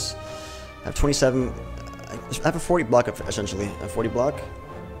 Because I have 27. I have a 40 block, essentially. A 40 block.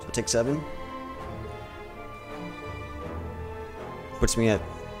 So I take 7. Puts me at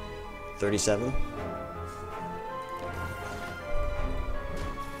 37.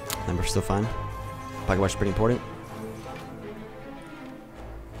 Number's still fine. Pocket Watch is pretty important.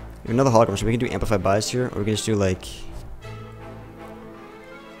 We have another hologram, so we can do Amplified Bias here, or we can just do like.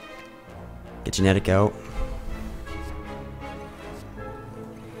 Get genetic out.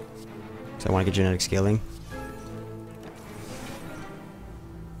 So I want to get genetic scaling.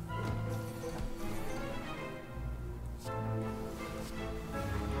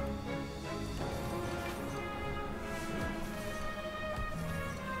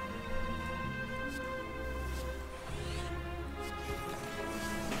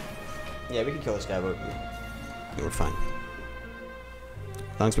 Yeah, we can kill this guy, but we're fine.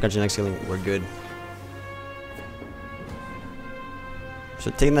 As long as we got genetic scaling, we're good. So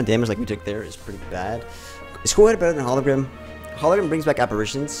taking that damage like we took there is pretty bad. Is Cool Head better than Hologram? Hologram brings back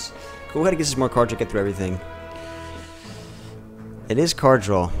apparitions. Cool Head gives us more card draw to get through everything. It is card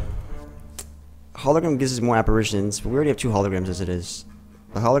draw. Hologram gives us more apparitions, but we already have 2 holograms as it is.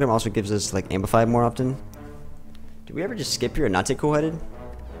 But Hologram also gives us like Amplify more often. Do we ever just skip here and not take Cool Headed?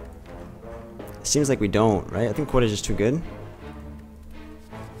 It seems like we don't, right? I think Cool Head is just too good.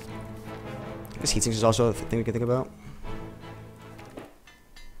 I guess Heatsinks is also a thing we can think about.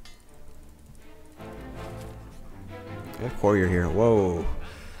 We have Courier here. Whoa.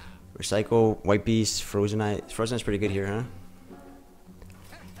 Recycle, White Beast, Frozen Eye. Frozen Eye's pretty good here, huh?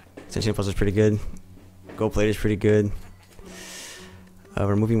 Ascension Plus is pretty good. Gold Plate is pretty good.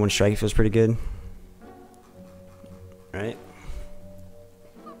 Removing 1 strike feels pretty good. Right?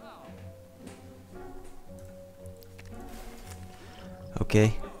 Okay.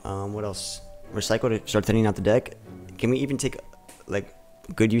 What else? Recycle to start thinning out the deck. Can we even take like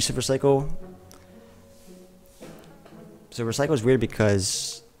good use of Recycle? So Recycle is weird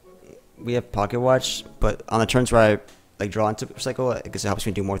because we have Pocket Watch, but on the turns where I like draw into Recycle, I guess it helps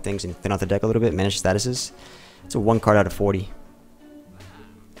me do more things and thin out the deck a little bit, manage statuses. It's a 1 card out of 40.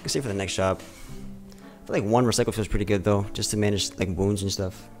 I can save for the next shop. I feel like 1 Recycle feels pretty good though, just to manage like wounds and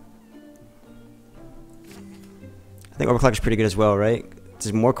stuff. I think Overclock is pretty good as well, right?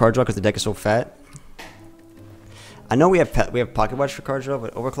 There's more card draw because the deck is so fat. I know we have Pocket Watch for card draw,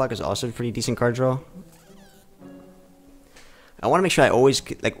 but Overclock is also a pretty decent card draw. I want to make sure I always,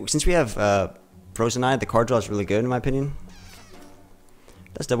 like, since we have Frozen Eye, the card draw is really good in my opinion.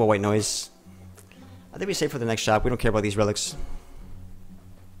 That's double white noise. I think we save for the next shop. We don't care about these relics.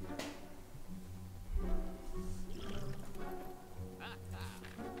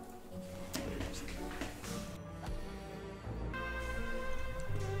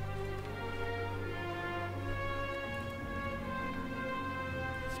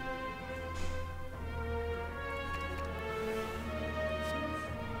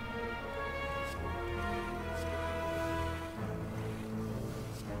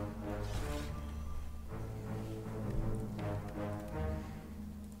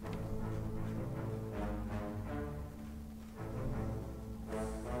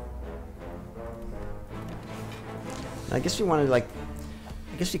 I guess we wanted like,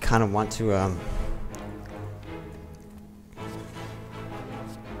 I guess we kind of want to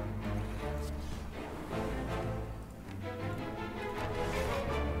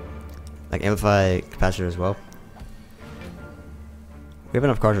like amplify capacitor as well. We have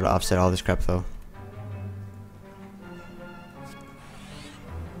enough cards to offset all this crap though.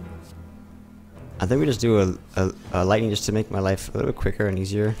 I think we just do a lightning just to make my life a little bit quicker and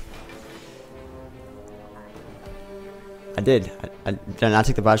easier. I did. Did I not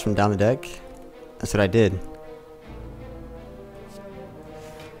take the badge from down the deck? That's what I did.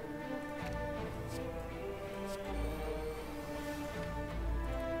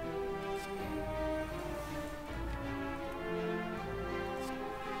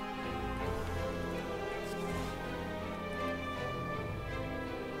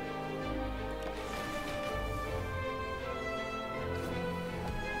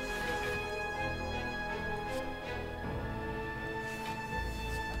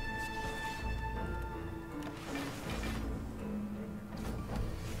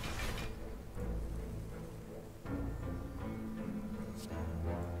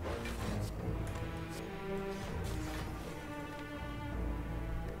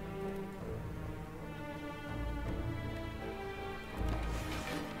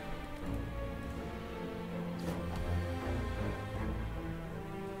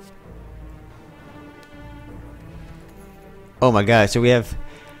 Oh my god, so we have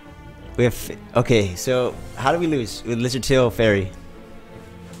okay, so how do we lose with Lizard Tail Fairy?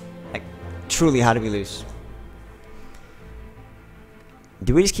 Like, truly, how do we lose?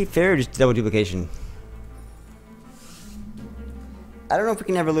 Do we just keep Fairy or just double duplication? I don't know if we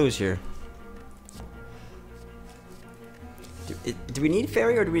can ever lose here. Do we need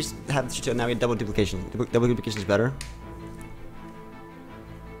Fairy or do we just have Lizard Tail now we have double duplication? Double duplication is better.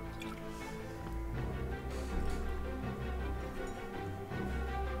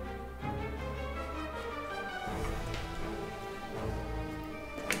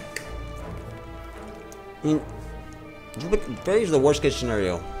 I mean, very the worst case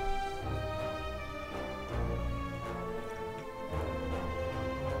scenario.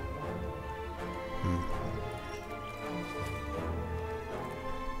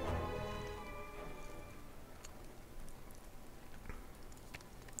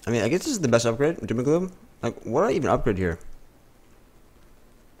 I mean, I guess this is the best upgrade, Doom Gloom. Like, what do I even upgrade here?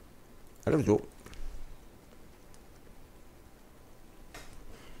 I don't know.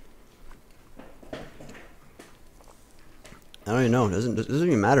 I don't even know. It doesn't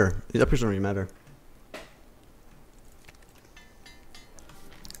even matter. These upgrades don't even matter.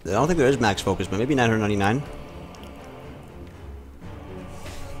 I don't think there is max focus, but maybe 999.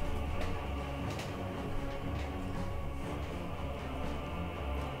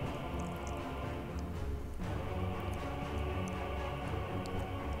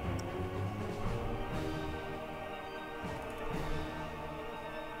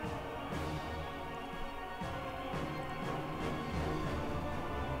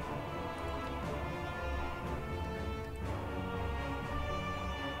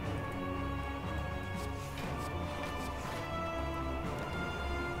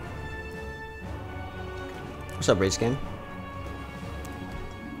 What's up, race game?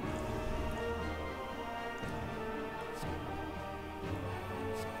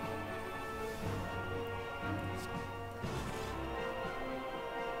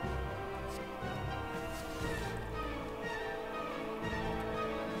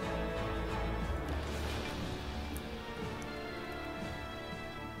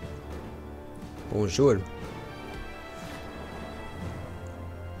 Bonjour.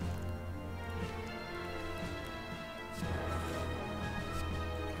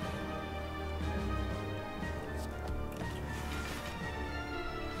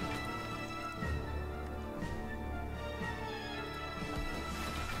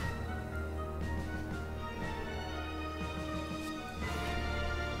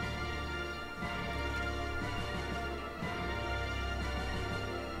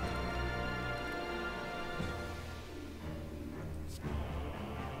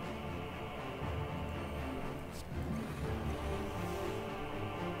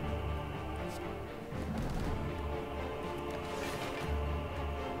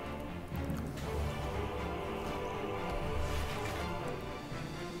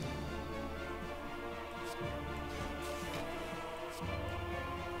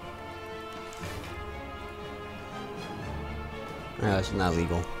 No, it's not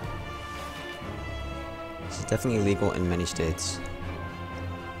legal. This is definitely illegal in many states.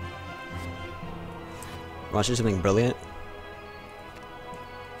 Watch do something brilliant.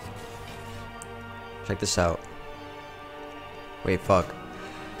 Check this out. Wait, fuck.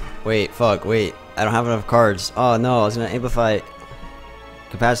 Wait, fuck, wait. I don't have enough cards. Oh no, I was gonna amplify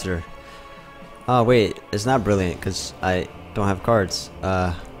capacitor. Oh wait, it's not brilliant because I don't have cards.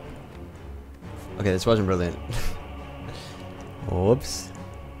 Okay, this wasn't brilliant. Whoops.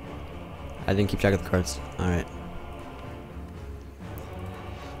 I didn't keep track of the cards. Alright.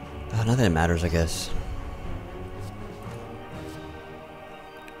 Not that it matters, I guess.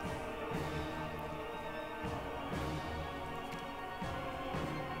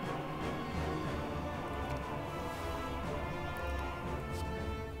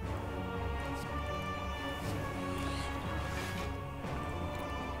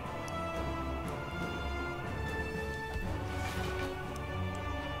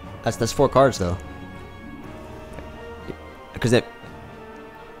 That's 4 cards though. Because it.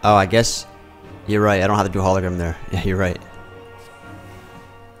 Oh, I guess you're right. I don't have to do hologram there. Yeah, you're right.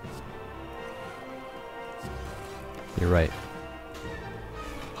 You're right.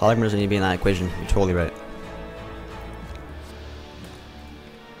 Hologram doesn't need to be in that equation. You're totally right.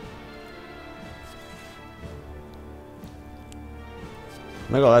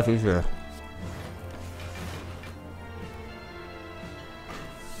 Make life easier.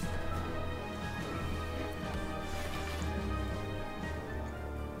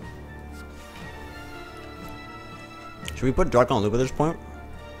 Should we put Dark on loop at this point?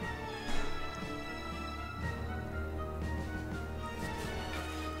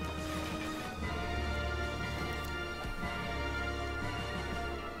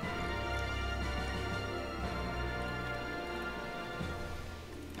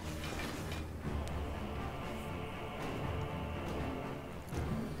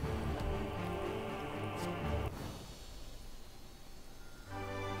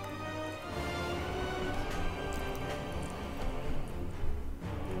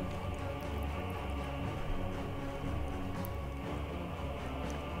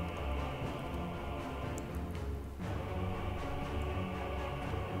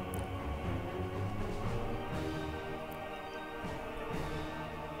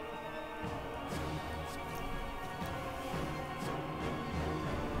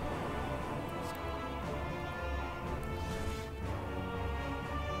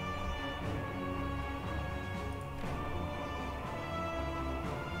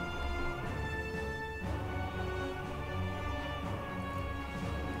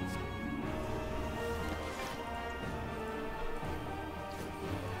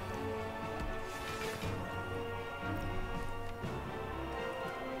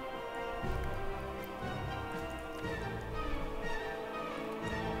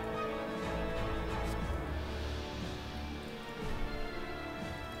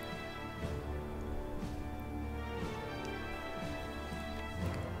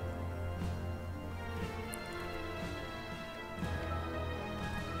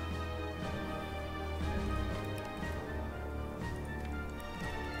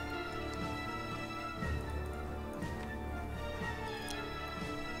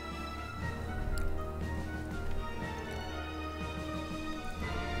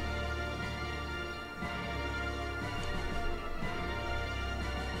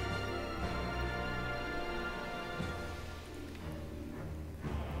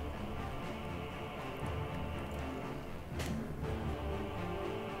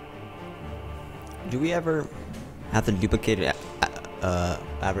 Do we ever have to duplicate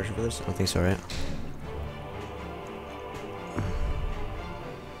aberration for this? I don't think so, right?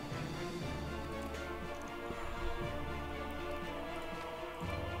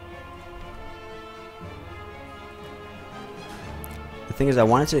 The thing is, I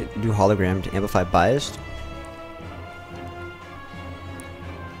wanted to do hologram to amplify biased.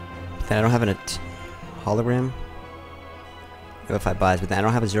 But then I don't have an hologram. Amplify biased, but then I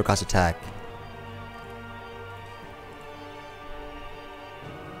don't have a zero cost attack.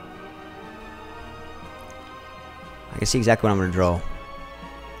 I can see exactly what I'm going to draw.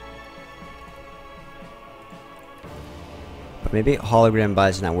 But maybe hologram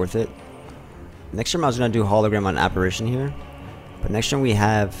bias is not worth it. Next turn I was going to do hologram on apparition here. But next turn we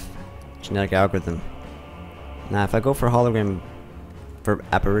have genetic algorithm. Now if I go for hologram for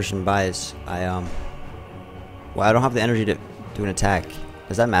apparition bias, well, I don't have the energy to do an attack.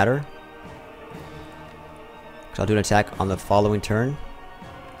 Does that matter? Because I'll do an attack on the following turn.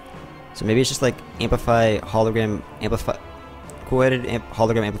 So maybe it's just like amplify hologram, amplify cool-headed,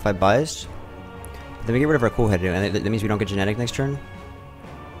 hologram amplify bias. But then we get rid of our cool-headed, and that means we don't get genetic next turn.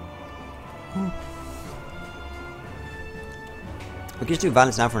 We can just do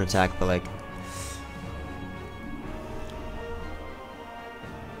violence now for an attack, but like,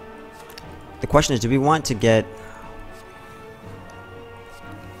 the question is, do we want to get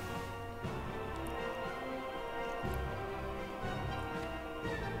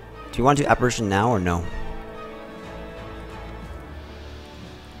do you want to do apparition now or no?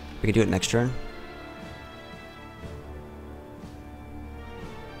 We can do it next turn.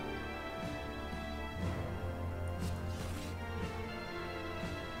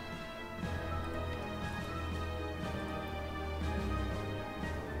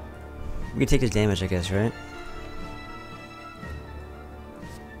 We can take this damage, I guess, right?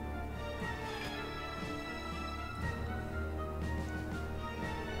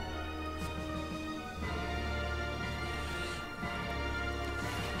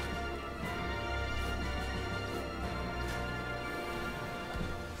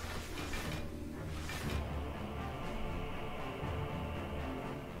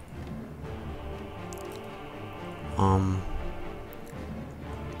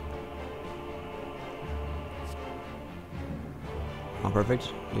 On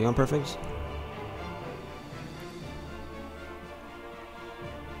perfect? Do you on perfect?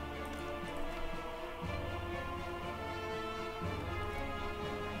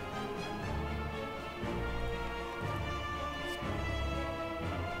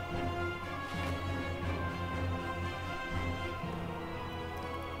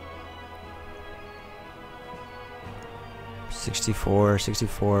 $64,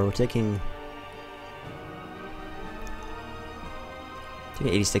 $64. We're taking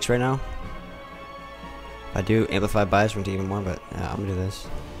 86 right now. If I do amplify bias, we're gonna take even more, but yeah, I'm gonna do this.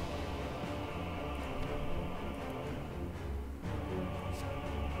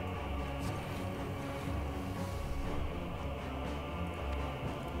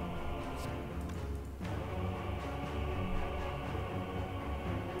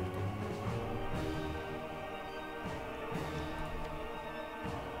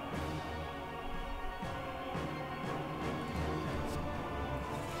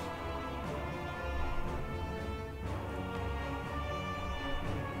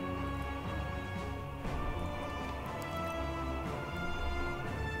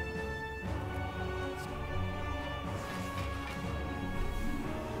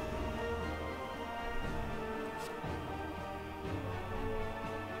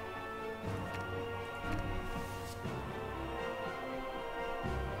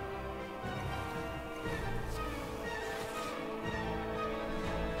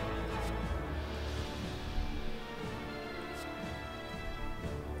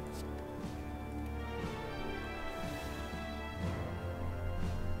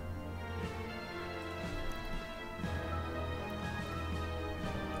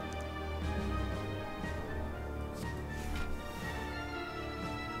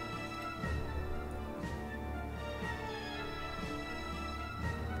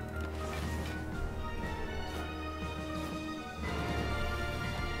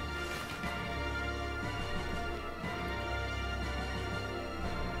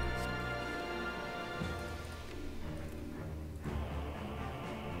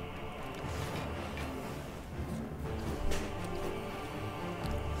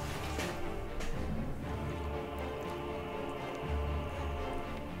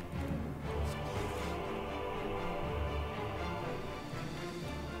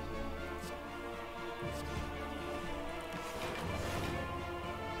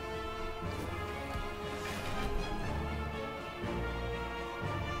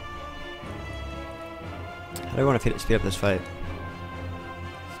 How do I want to speed up this fight?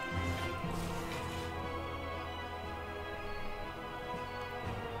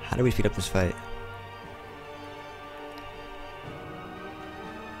 How do we speed up this fight?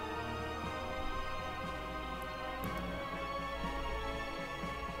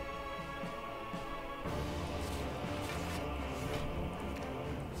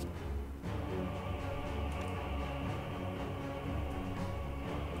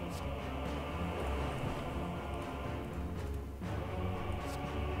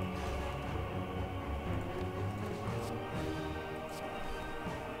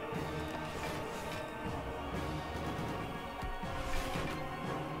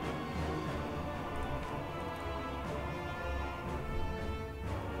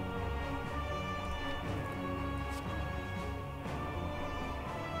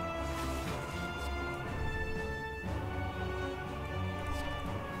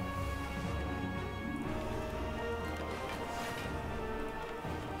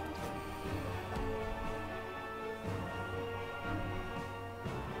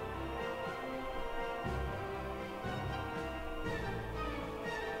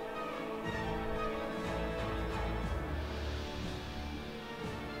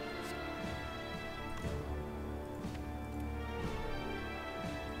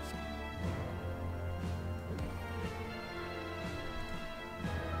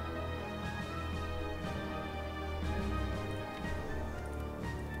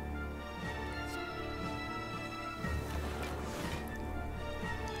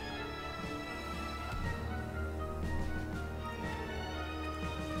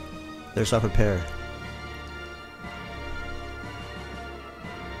 They're so prepared.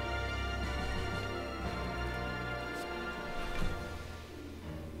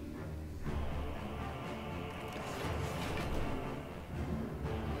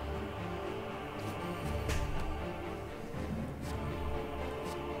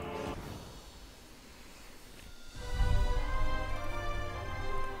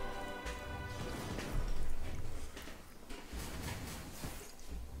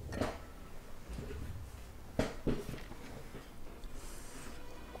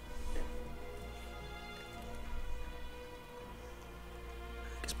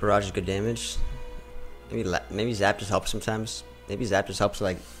 Barrage is good damage. Maybe Zap just helps sometimes. Maybe Zap just helps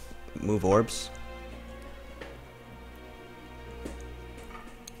like move orbs.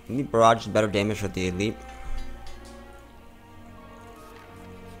 Maybe Barrage is better damage with the elite.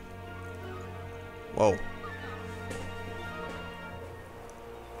 Whoa.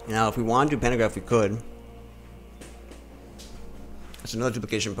 Now if we want to do Pentagraph we could. That's another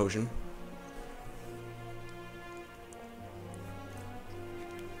duplication potion.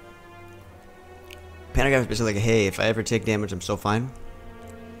 Pentagraph is basically like, hey, if I ever take damage, I'm so fine.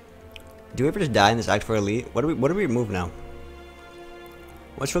 Do we ever just die in this Act 4 Elite? What do we remove now?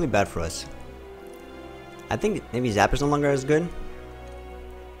 What's really bad for us? I think maybe Zap is no longer as good.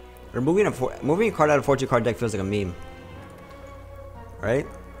 Moving a card out of 4-2 card deck feels like a meme. Right?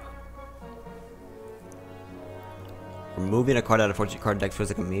 Removing a card out of 4-2 card deck feels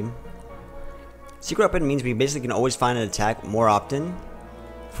like a meme. Secret Weapon means we basically can always find an attack more often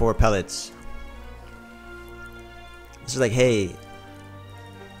for pellets. This is like, hey, you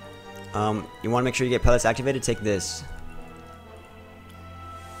want to make sure you get pellets activated? Take this.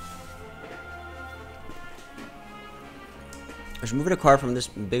 Just moving a card from this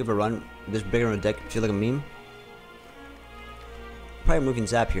big of a run, this big of a deck, feel like a meme. Probably moving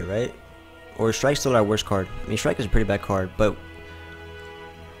Zap here, right? Or Strike's still our worst card. I mean, Strike is a pretty bad card, but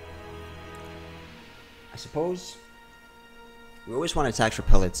I suppose we always want attacks for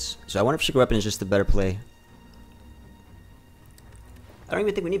pellets. So I wonder if Secret Weapon is just the better play. I don't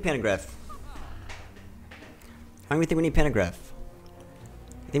even think we need Pentagraph. I don't even think we need Pentagraph.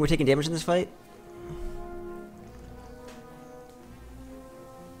 You think we're taking damage in this fight?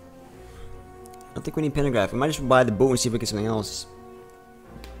 I don't think we need Pentagraph. We might just buy the boot and see if we get something else.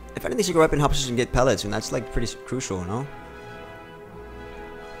 If anything, Secret Weapon helps us get pellets, and that's like pretty crucial, no?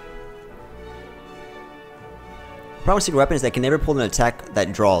 The problem with Secret Weapon is that it can never pull an attack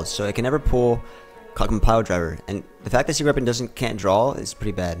that draws, so it can never pull Pile Driver, and the fact that Secret Weapon can't draw is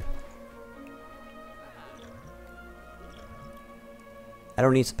pretty bad. I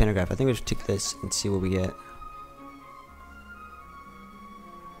don't need some Pentagraph. I think we should take this and see what we get.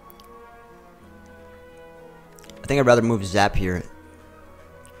 I think I'd rather move Zap here.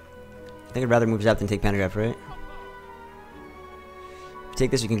 I think I'd rather move Zap than take Pentagraph, right?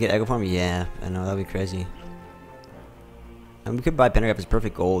 Take this, you can get Echo Form? Yeah, I know, that'd be crazy. And we could buy Pentagraph as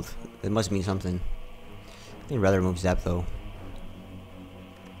perfect gold. It must mean something. I think I'd rather move Zap though.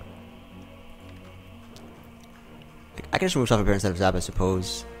 can just remove self-repair instead of zap, I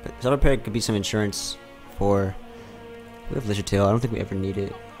suppose. But self-repair could be some insurance for... We have Lizard Tail. I don't think we ever need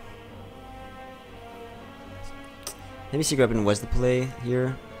it. Maybe Secret Weapon was the play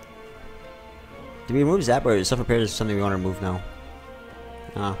here. Did we remove zap, or is self-repair is something we want to remove now?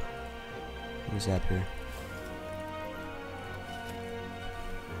 Ah. Remove zap here.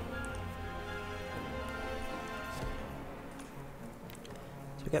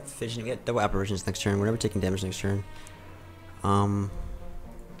 So we got Fission, we got double apparitions next turn. We're never taking damage next turn.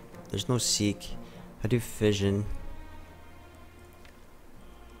 There's no Seek. I do Fission.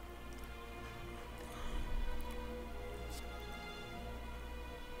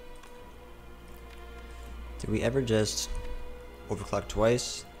 Did we ever just overclock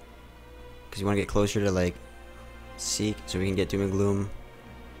twice? Because you want to get closer to like Seek so we can get Doom and Gloom.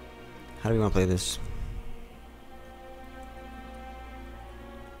 How do we want to play this?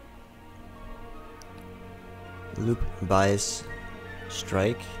 Loop, Bias,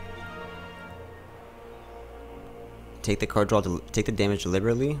 Strike. Take the card draw, take the damage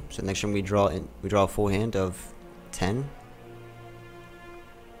deliberately. So next time we draw a full hand of 10.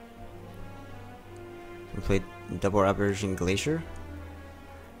 We play double apparition Glacier.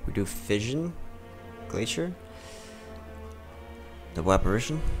 We do Fission Glacier. Double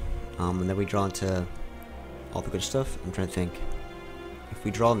apparition. And then we draw into all the good stuff. I'm trying to think. If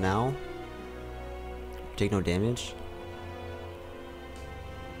we draw now, we take no damage.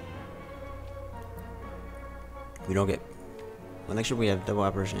 We don't get... Well, next year we have double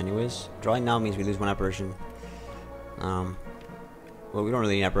apparition anyways. Drawing now means we lose one apparition. Well, we don't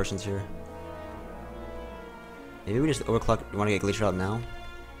really need apparitions here. Maybe we just overclock. We want to get Glacier out now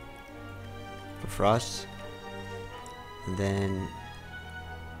for Frost, and then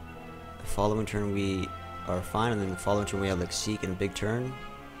the following turn we are fine, and then the following turn we have like Seek and a big turn.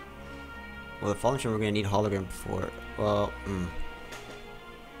 Well, the following turn we're gonna need Hologram before. Well,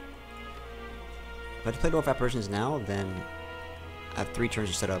 if I play both apparitions now, then I have 3 turns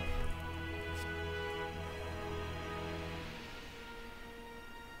to set up.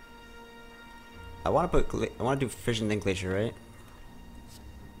 I want to do Fission then Glacier, right?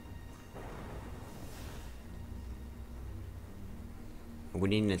 We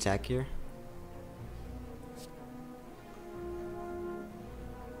need an attack here.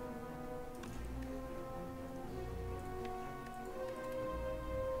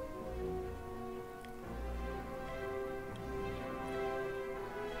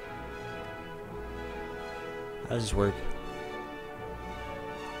 How does this work?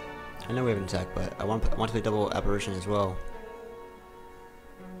 I know we have an attack, but I want to play double apparition as well.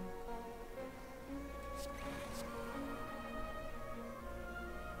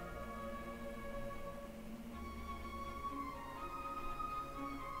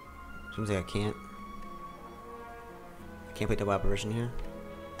 Seems like I can't. I can't play double apparition here.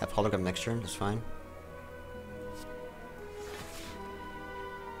 I have hologram next turn, that's fine.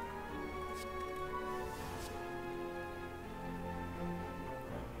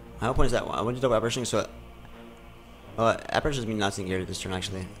 My whole point is that I want to do double apparition, so apparition means nothing here this turn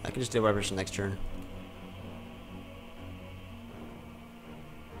actually. I can just do double apparition next turn.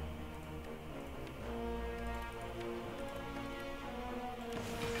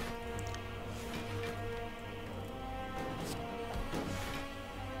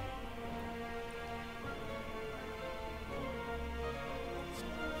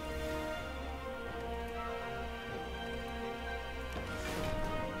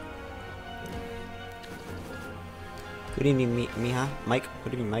 Good evening, Miha. Mike.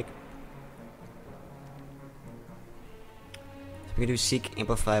 Good evening, Mike. So we can do Seek,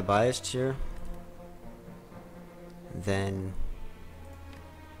 Amplify, Biased here. Then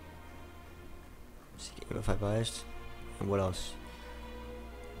Seek, Amplify, Biased. And what else?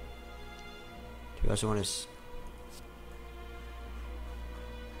 Do we also want to...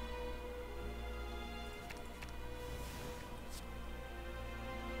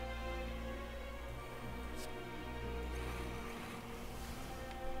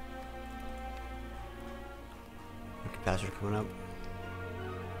 Capacitor coming up.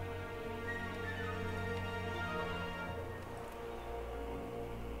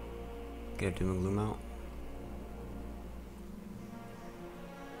 Get a Doom and Gloom out.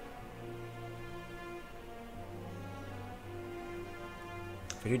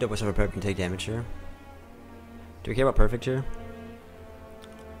 If we do double self repair, we can take damage here. Do we care about perfect here?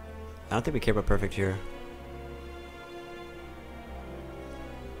 I don't think we care about perfect here.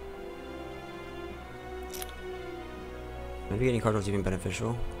 Maybe getting card draw is even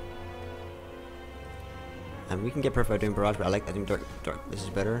beneficial. And we can get perfect by doing barrage, but I think dark. This is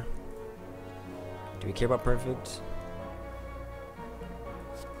better. Do we care about perfect?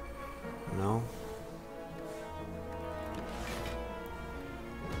 No.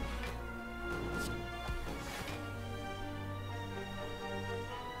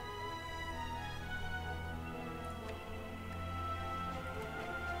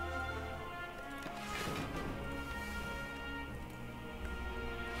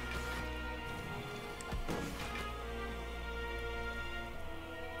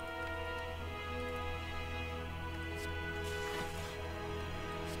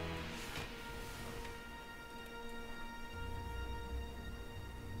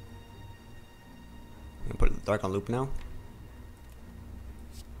 Put dark on loop now.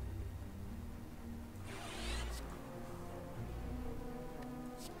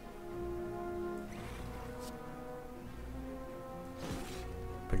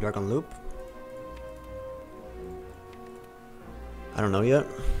 Put dark on loop. I don't know yet.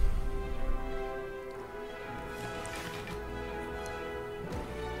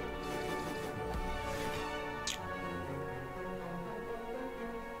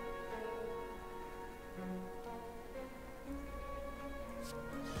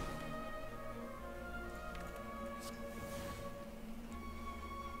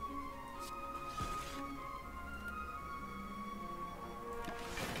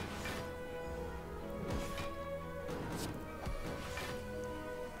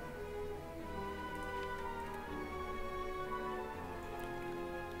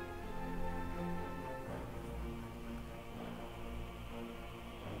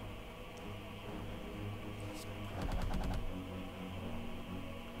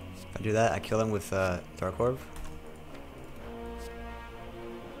 I do that, I kill him with Dark Orb.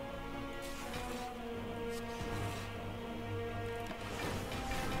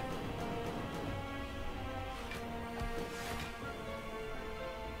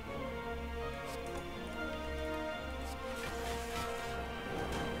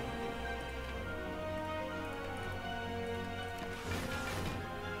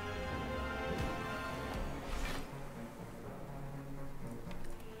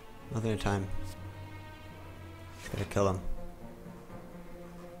 Nothing at a time. Just gotta kill him.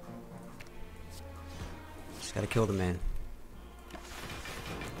 Just gotta kill the man.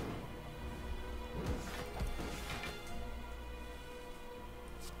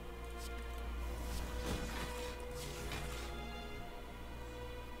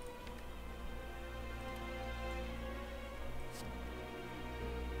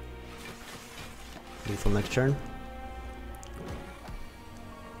 Lethal next turn.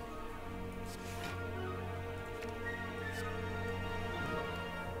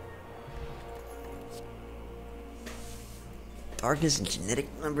 Darkness and genetic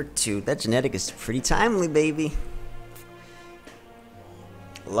number 2. That genetic is pretty timely, baby.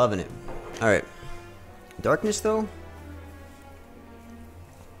 Loving it. Alright. Darkness, though.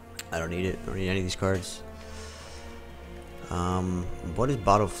 I don't need it. I don't need any of these cards. What is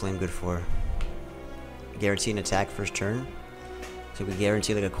Bottle Flame good for? Guarantee an attack first turn. So we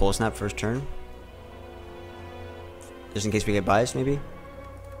guarantee like a cold snap first turn. Just in case we get biased, maybe.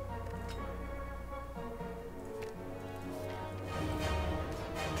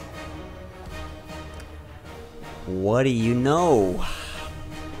 What do you know?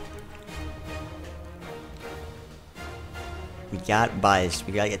 We got biased.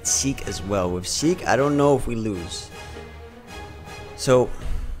 We gotta get Seek as well. With Seek, I don't know if we lose. So,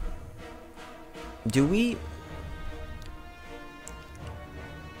 do we...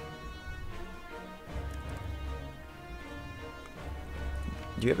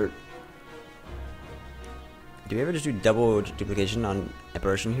 Do you ever just do double duplication on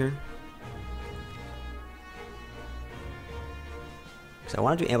apparition here? Because I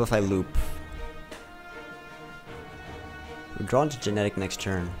want to do amplify loop. We're drawn to genetic next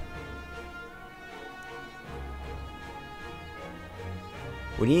turn.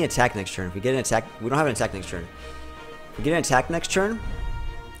 We need an attack next turn. If we get an attack, we don't have an attack next turn. If we get an attack next turn,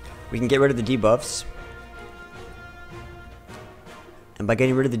 we can get rid of the debuffs. And by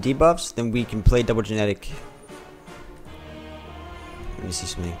getting rid of the debuffs, then we can play double genetic. Let me see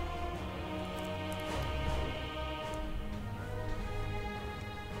something.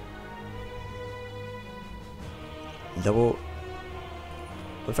 Double.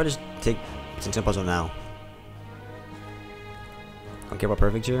 What if I just take Instant Puzzle now? Don't care about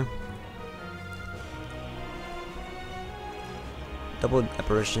perfect here. Double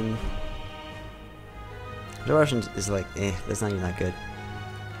apparition. Apparition is like, that's not even that good.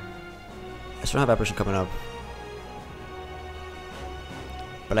 I still don't have apparition coming up.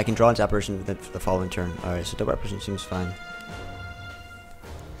 But I can draw into apparition the following turn. Alright, so double apparition seems fine.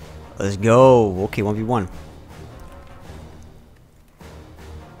 Let's go. Okay, 1v1.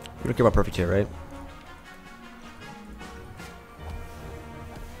 We don't care about perfect here, right?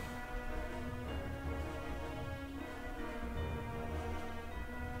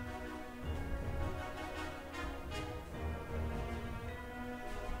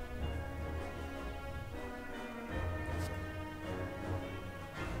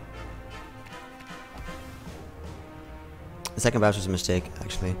 The second bounce was a mistake,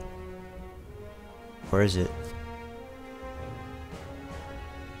 actually. Where is it?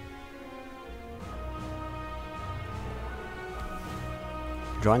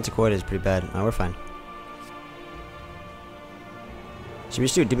 Drawing to Coit is pretty bad. No, we're fine. Should we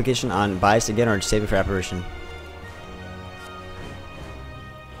just do a duplication on bias again or save it for apparition?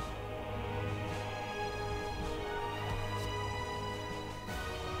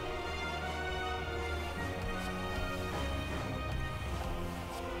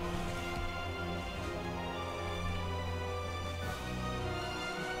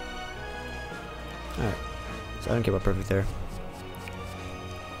 Alright, so I don't care about perfect there.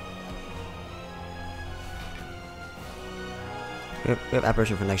 We have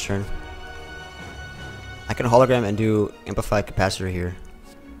apparition for next turn. I can hologram and do amplified capacitor here.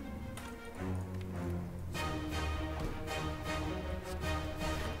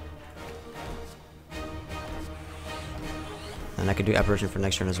 And I could do apparition for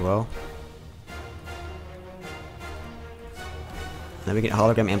next turn as well. And then we get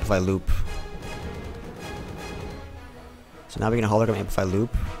hologram amplify loop. So now we can hologram amplify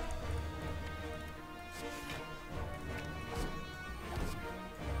loop.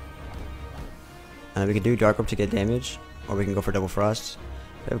 And we can do Dark Orb to get damage, or we can go for Double Frost.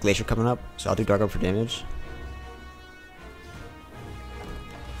 We have Glacier coming up, so I'll do Dark Orb for damage.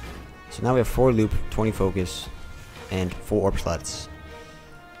 So now we have 4 loop, 20 focus, and 4 orb slots.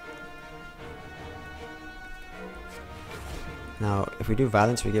 Now, if we do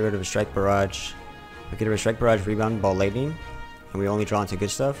Violence, we get rid of a Strike Barrage. We get rid of a Strike Barrage, Rebound, Ball Lightning, and we only draw into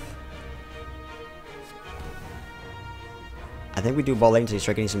good stuff. I think we do Ball Lightning to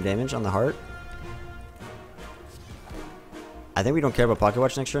start getting some damage on the heart. I think we don't care about Pocket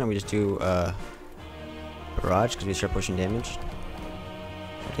Watch next turn, and we just do Barrage because we start pushing damage.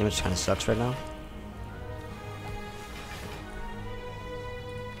 Our damage kind of sucks right now.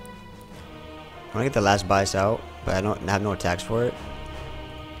 I want to get the last bias out, but I don't have no attacks for it.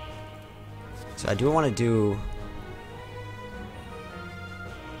 So I do want to do.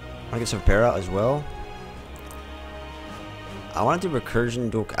 I want to get some para as well. I want to do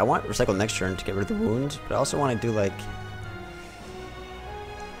Recursion dual. I want Recycle next turn to get rid of the wound, but I also want to do like.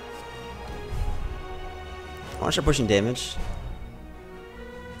 I want to start pushing damage.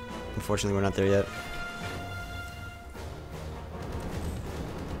 Unfortunately, we're not there yet.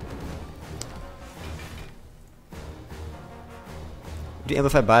 Do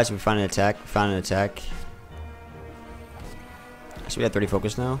Amplify Bias if we find an attack. Found an attack. So we have 30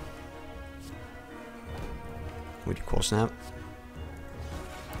 focus now. We do Cold Snap.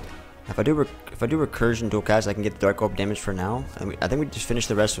 If I do Recursion dual cast, I can get the Dark Orb damage for now. And I think we just finish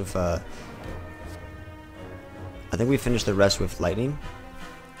the rest with. I think we finished the rest with Lightning.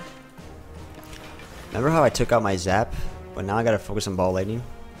 Remember how I took out my Zap, but now I gotta focus on Ball Lightning?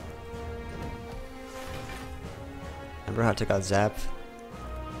 Remember how I took out Zap?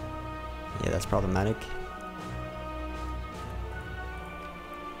 Yeah, that's problematic.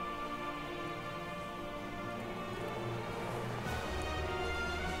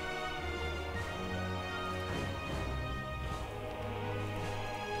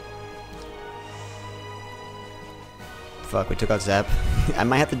 Fuck, we took out Zap. I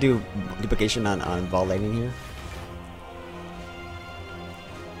might have to do duplication on Ball Lightning here.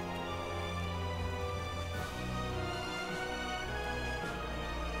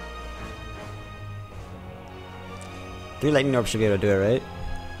 Three Lightning Orbs should be able to do it, right?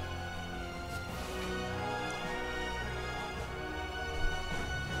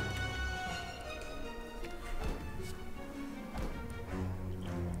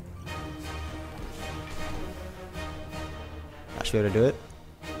 I should be able to do it.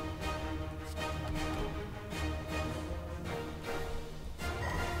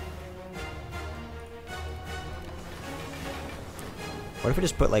 What if we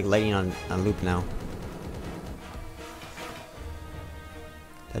just put like Lightning on loop now?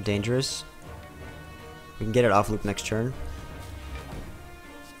 Is that dangerous? We can get it off loop next turn.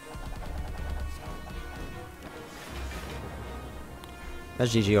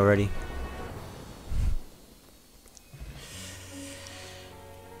 That's GG already.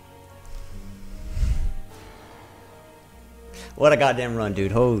 What a goddamn run,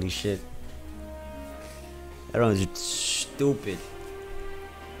 dude. Holy shit. That run was stupid.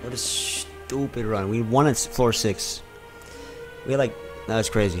 What a stupid run. We won at floor 6. We had like, no, that's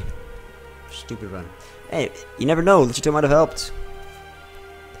crazy. Stupid run. Hey, you never know. Lichito might have helped.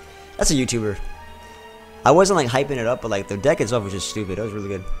 That's a YouTuber. I wasn't like hyping it up, but like the deck itself was just stupid. That was really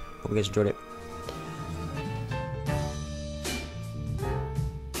good. Hope you guys enjoyed it.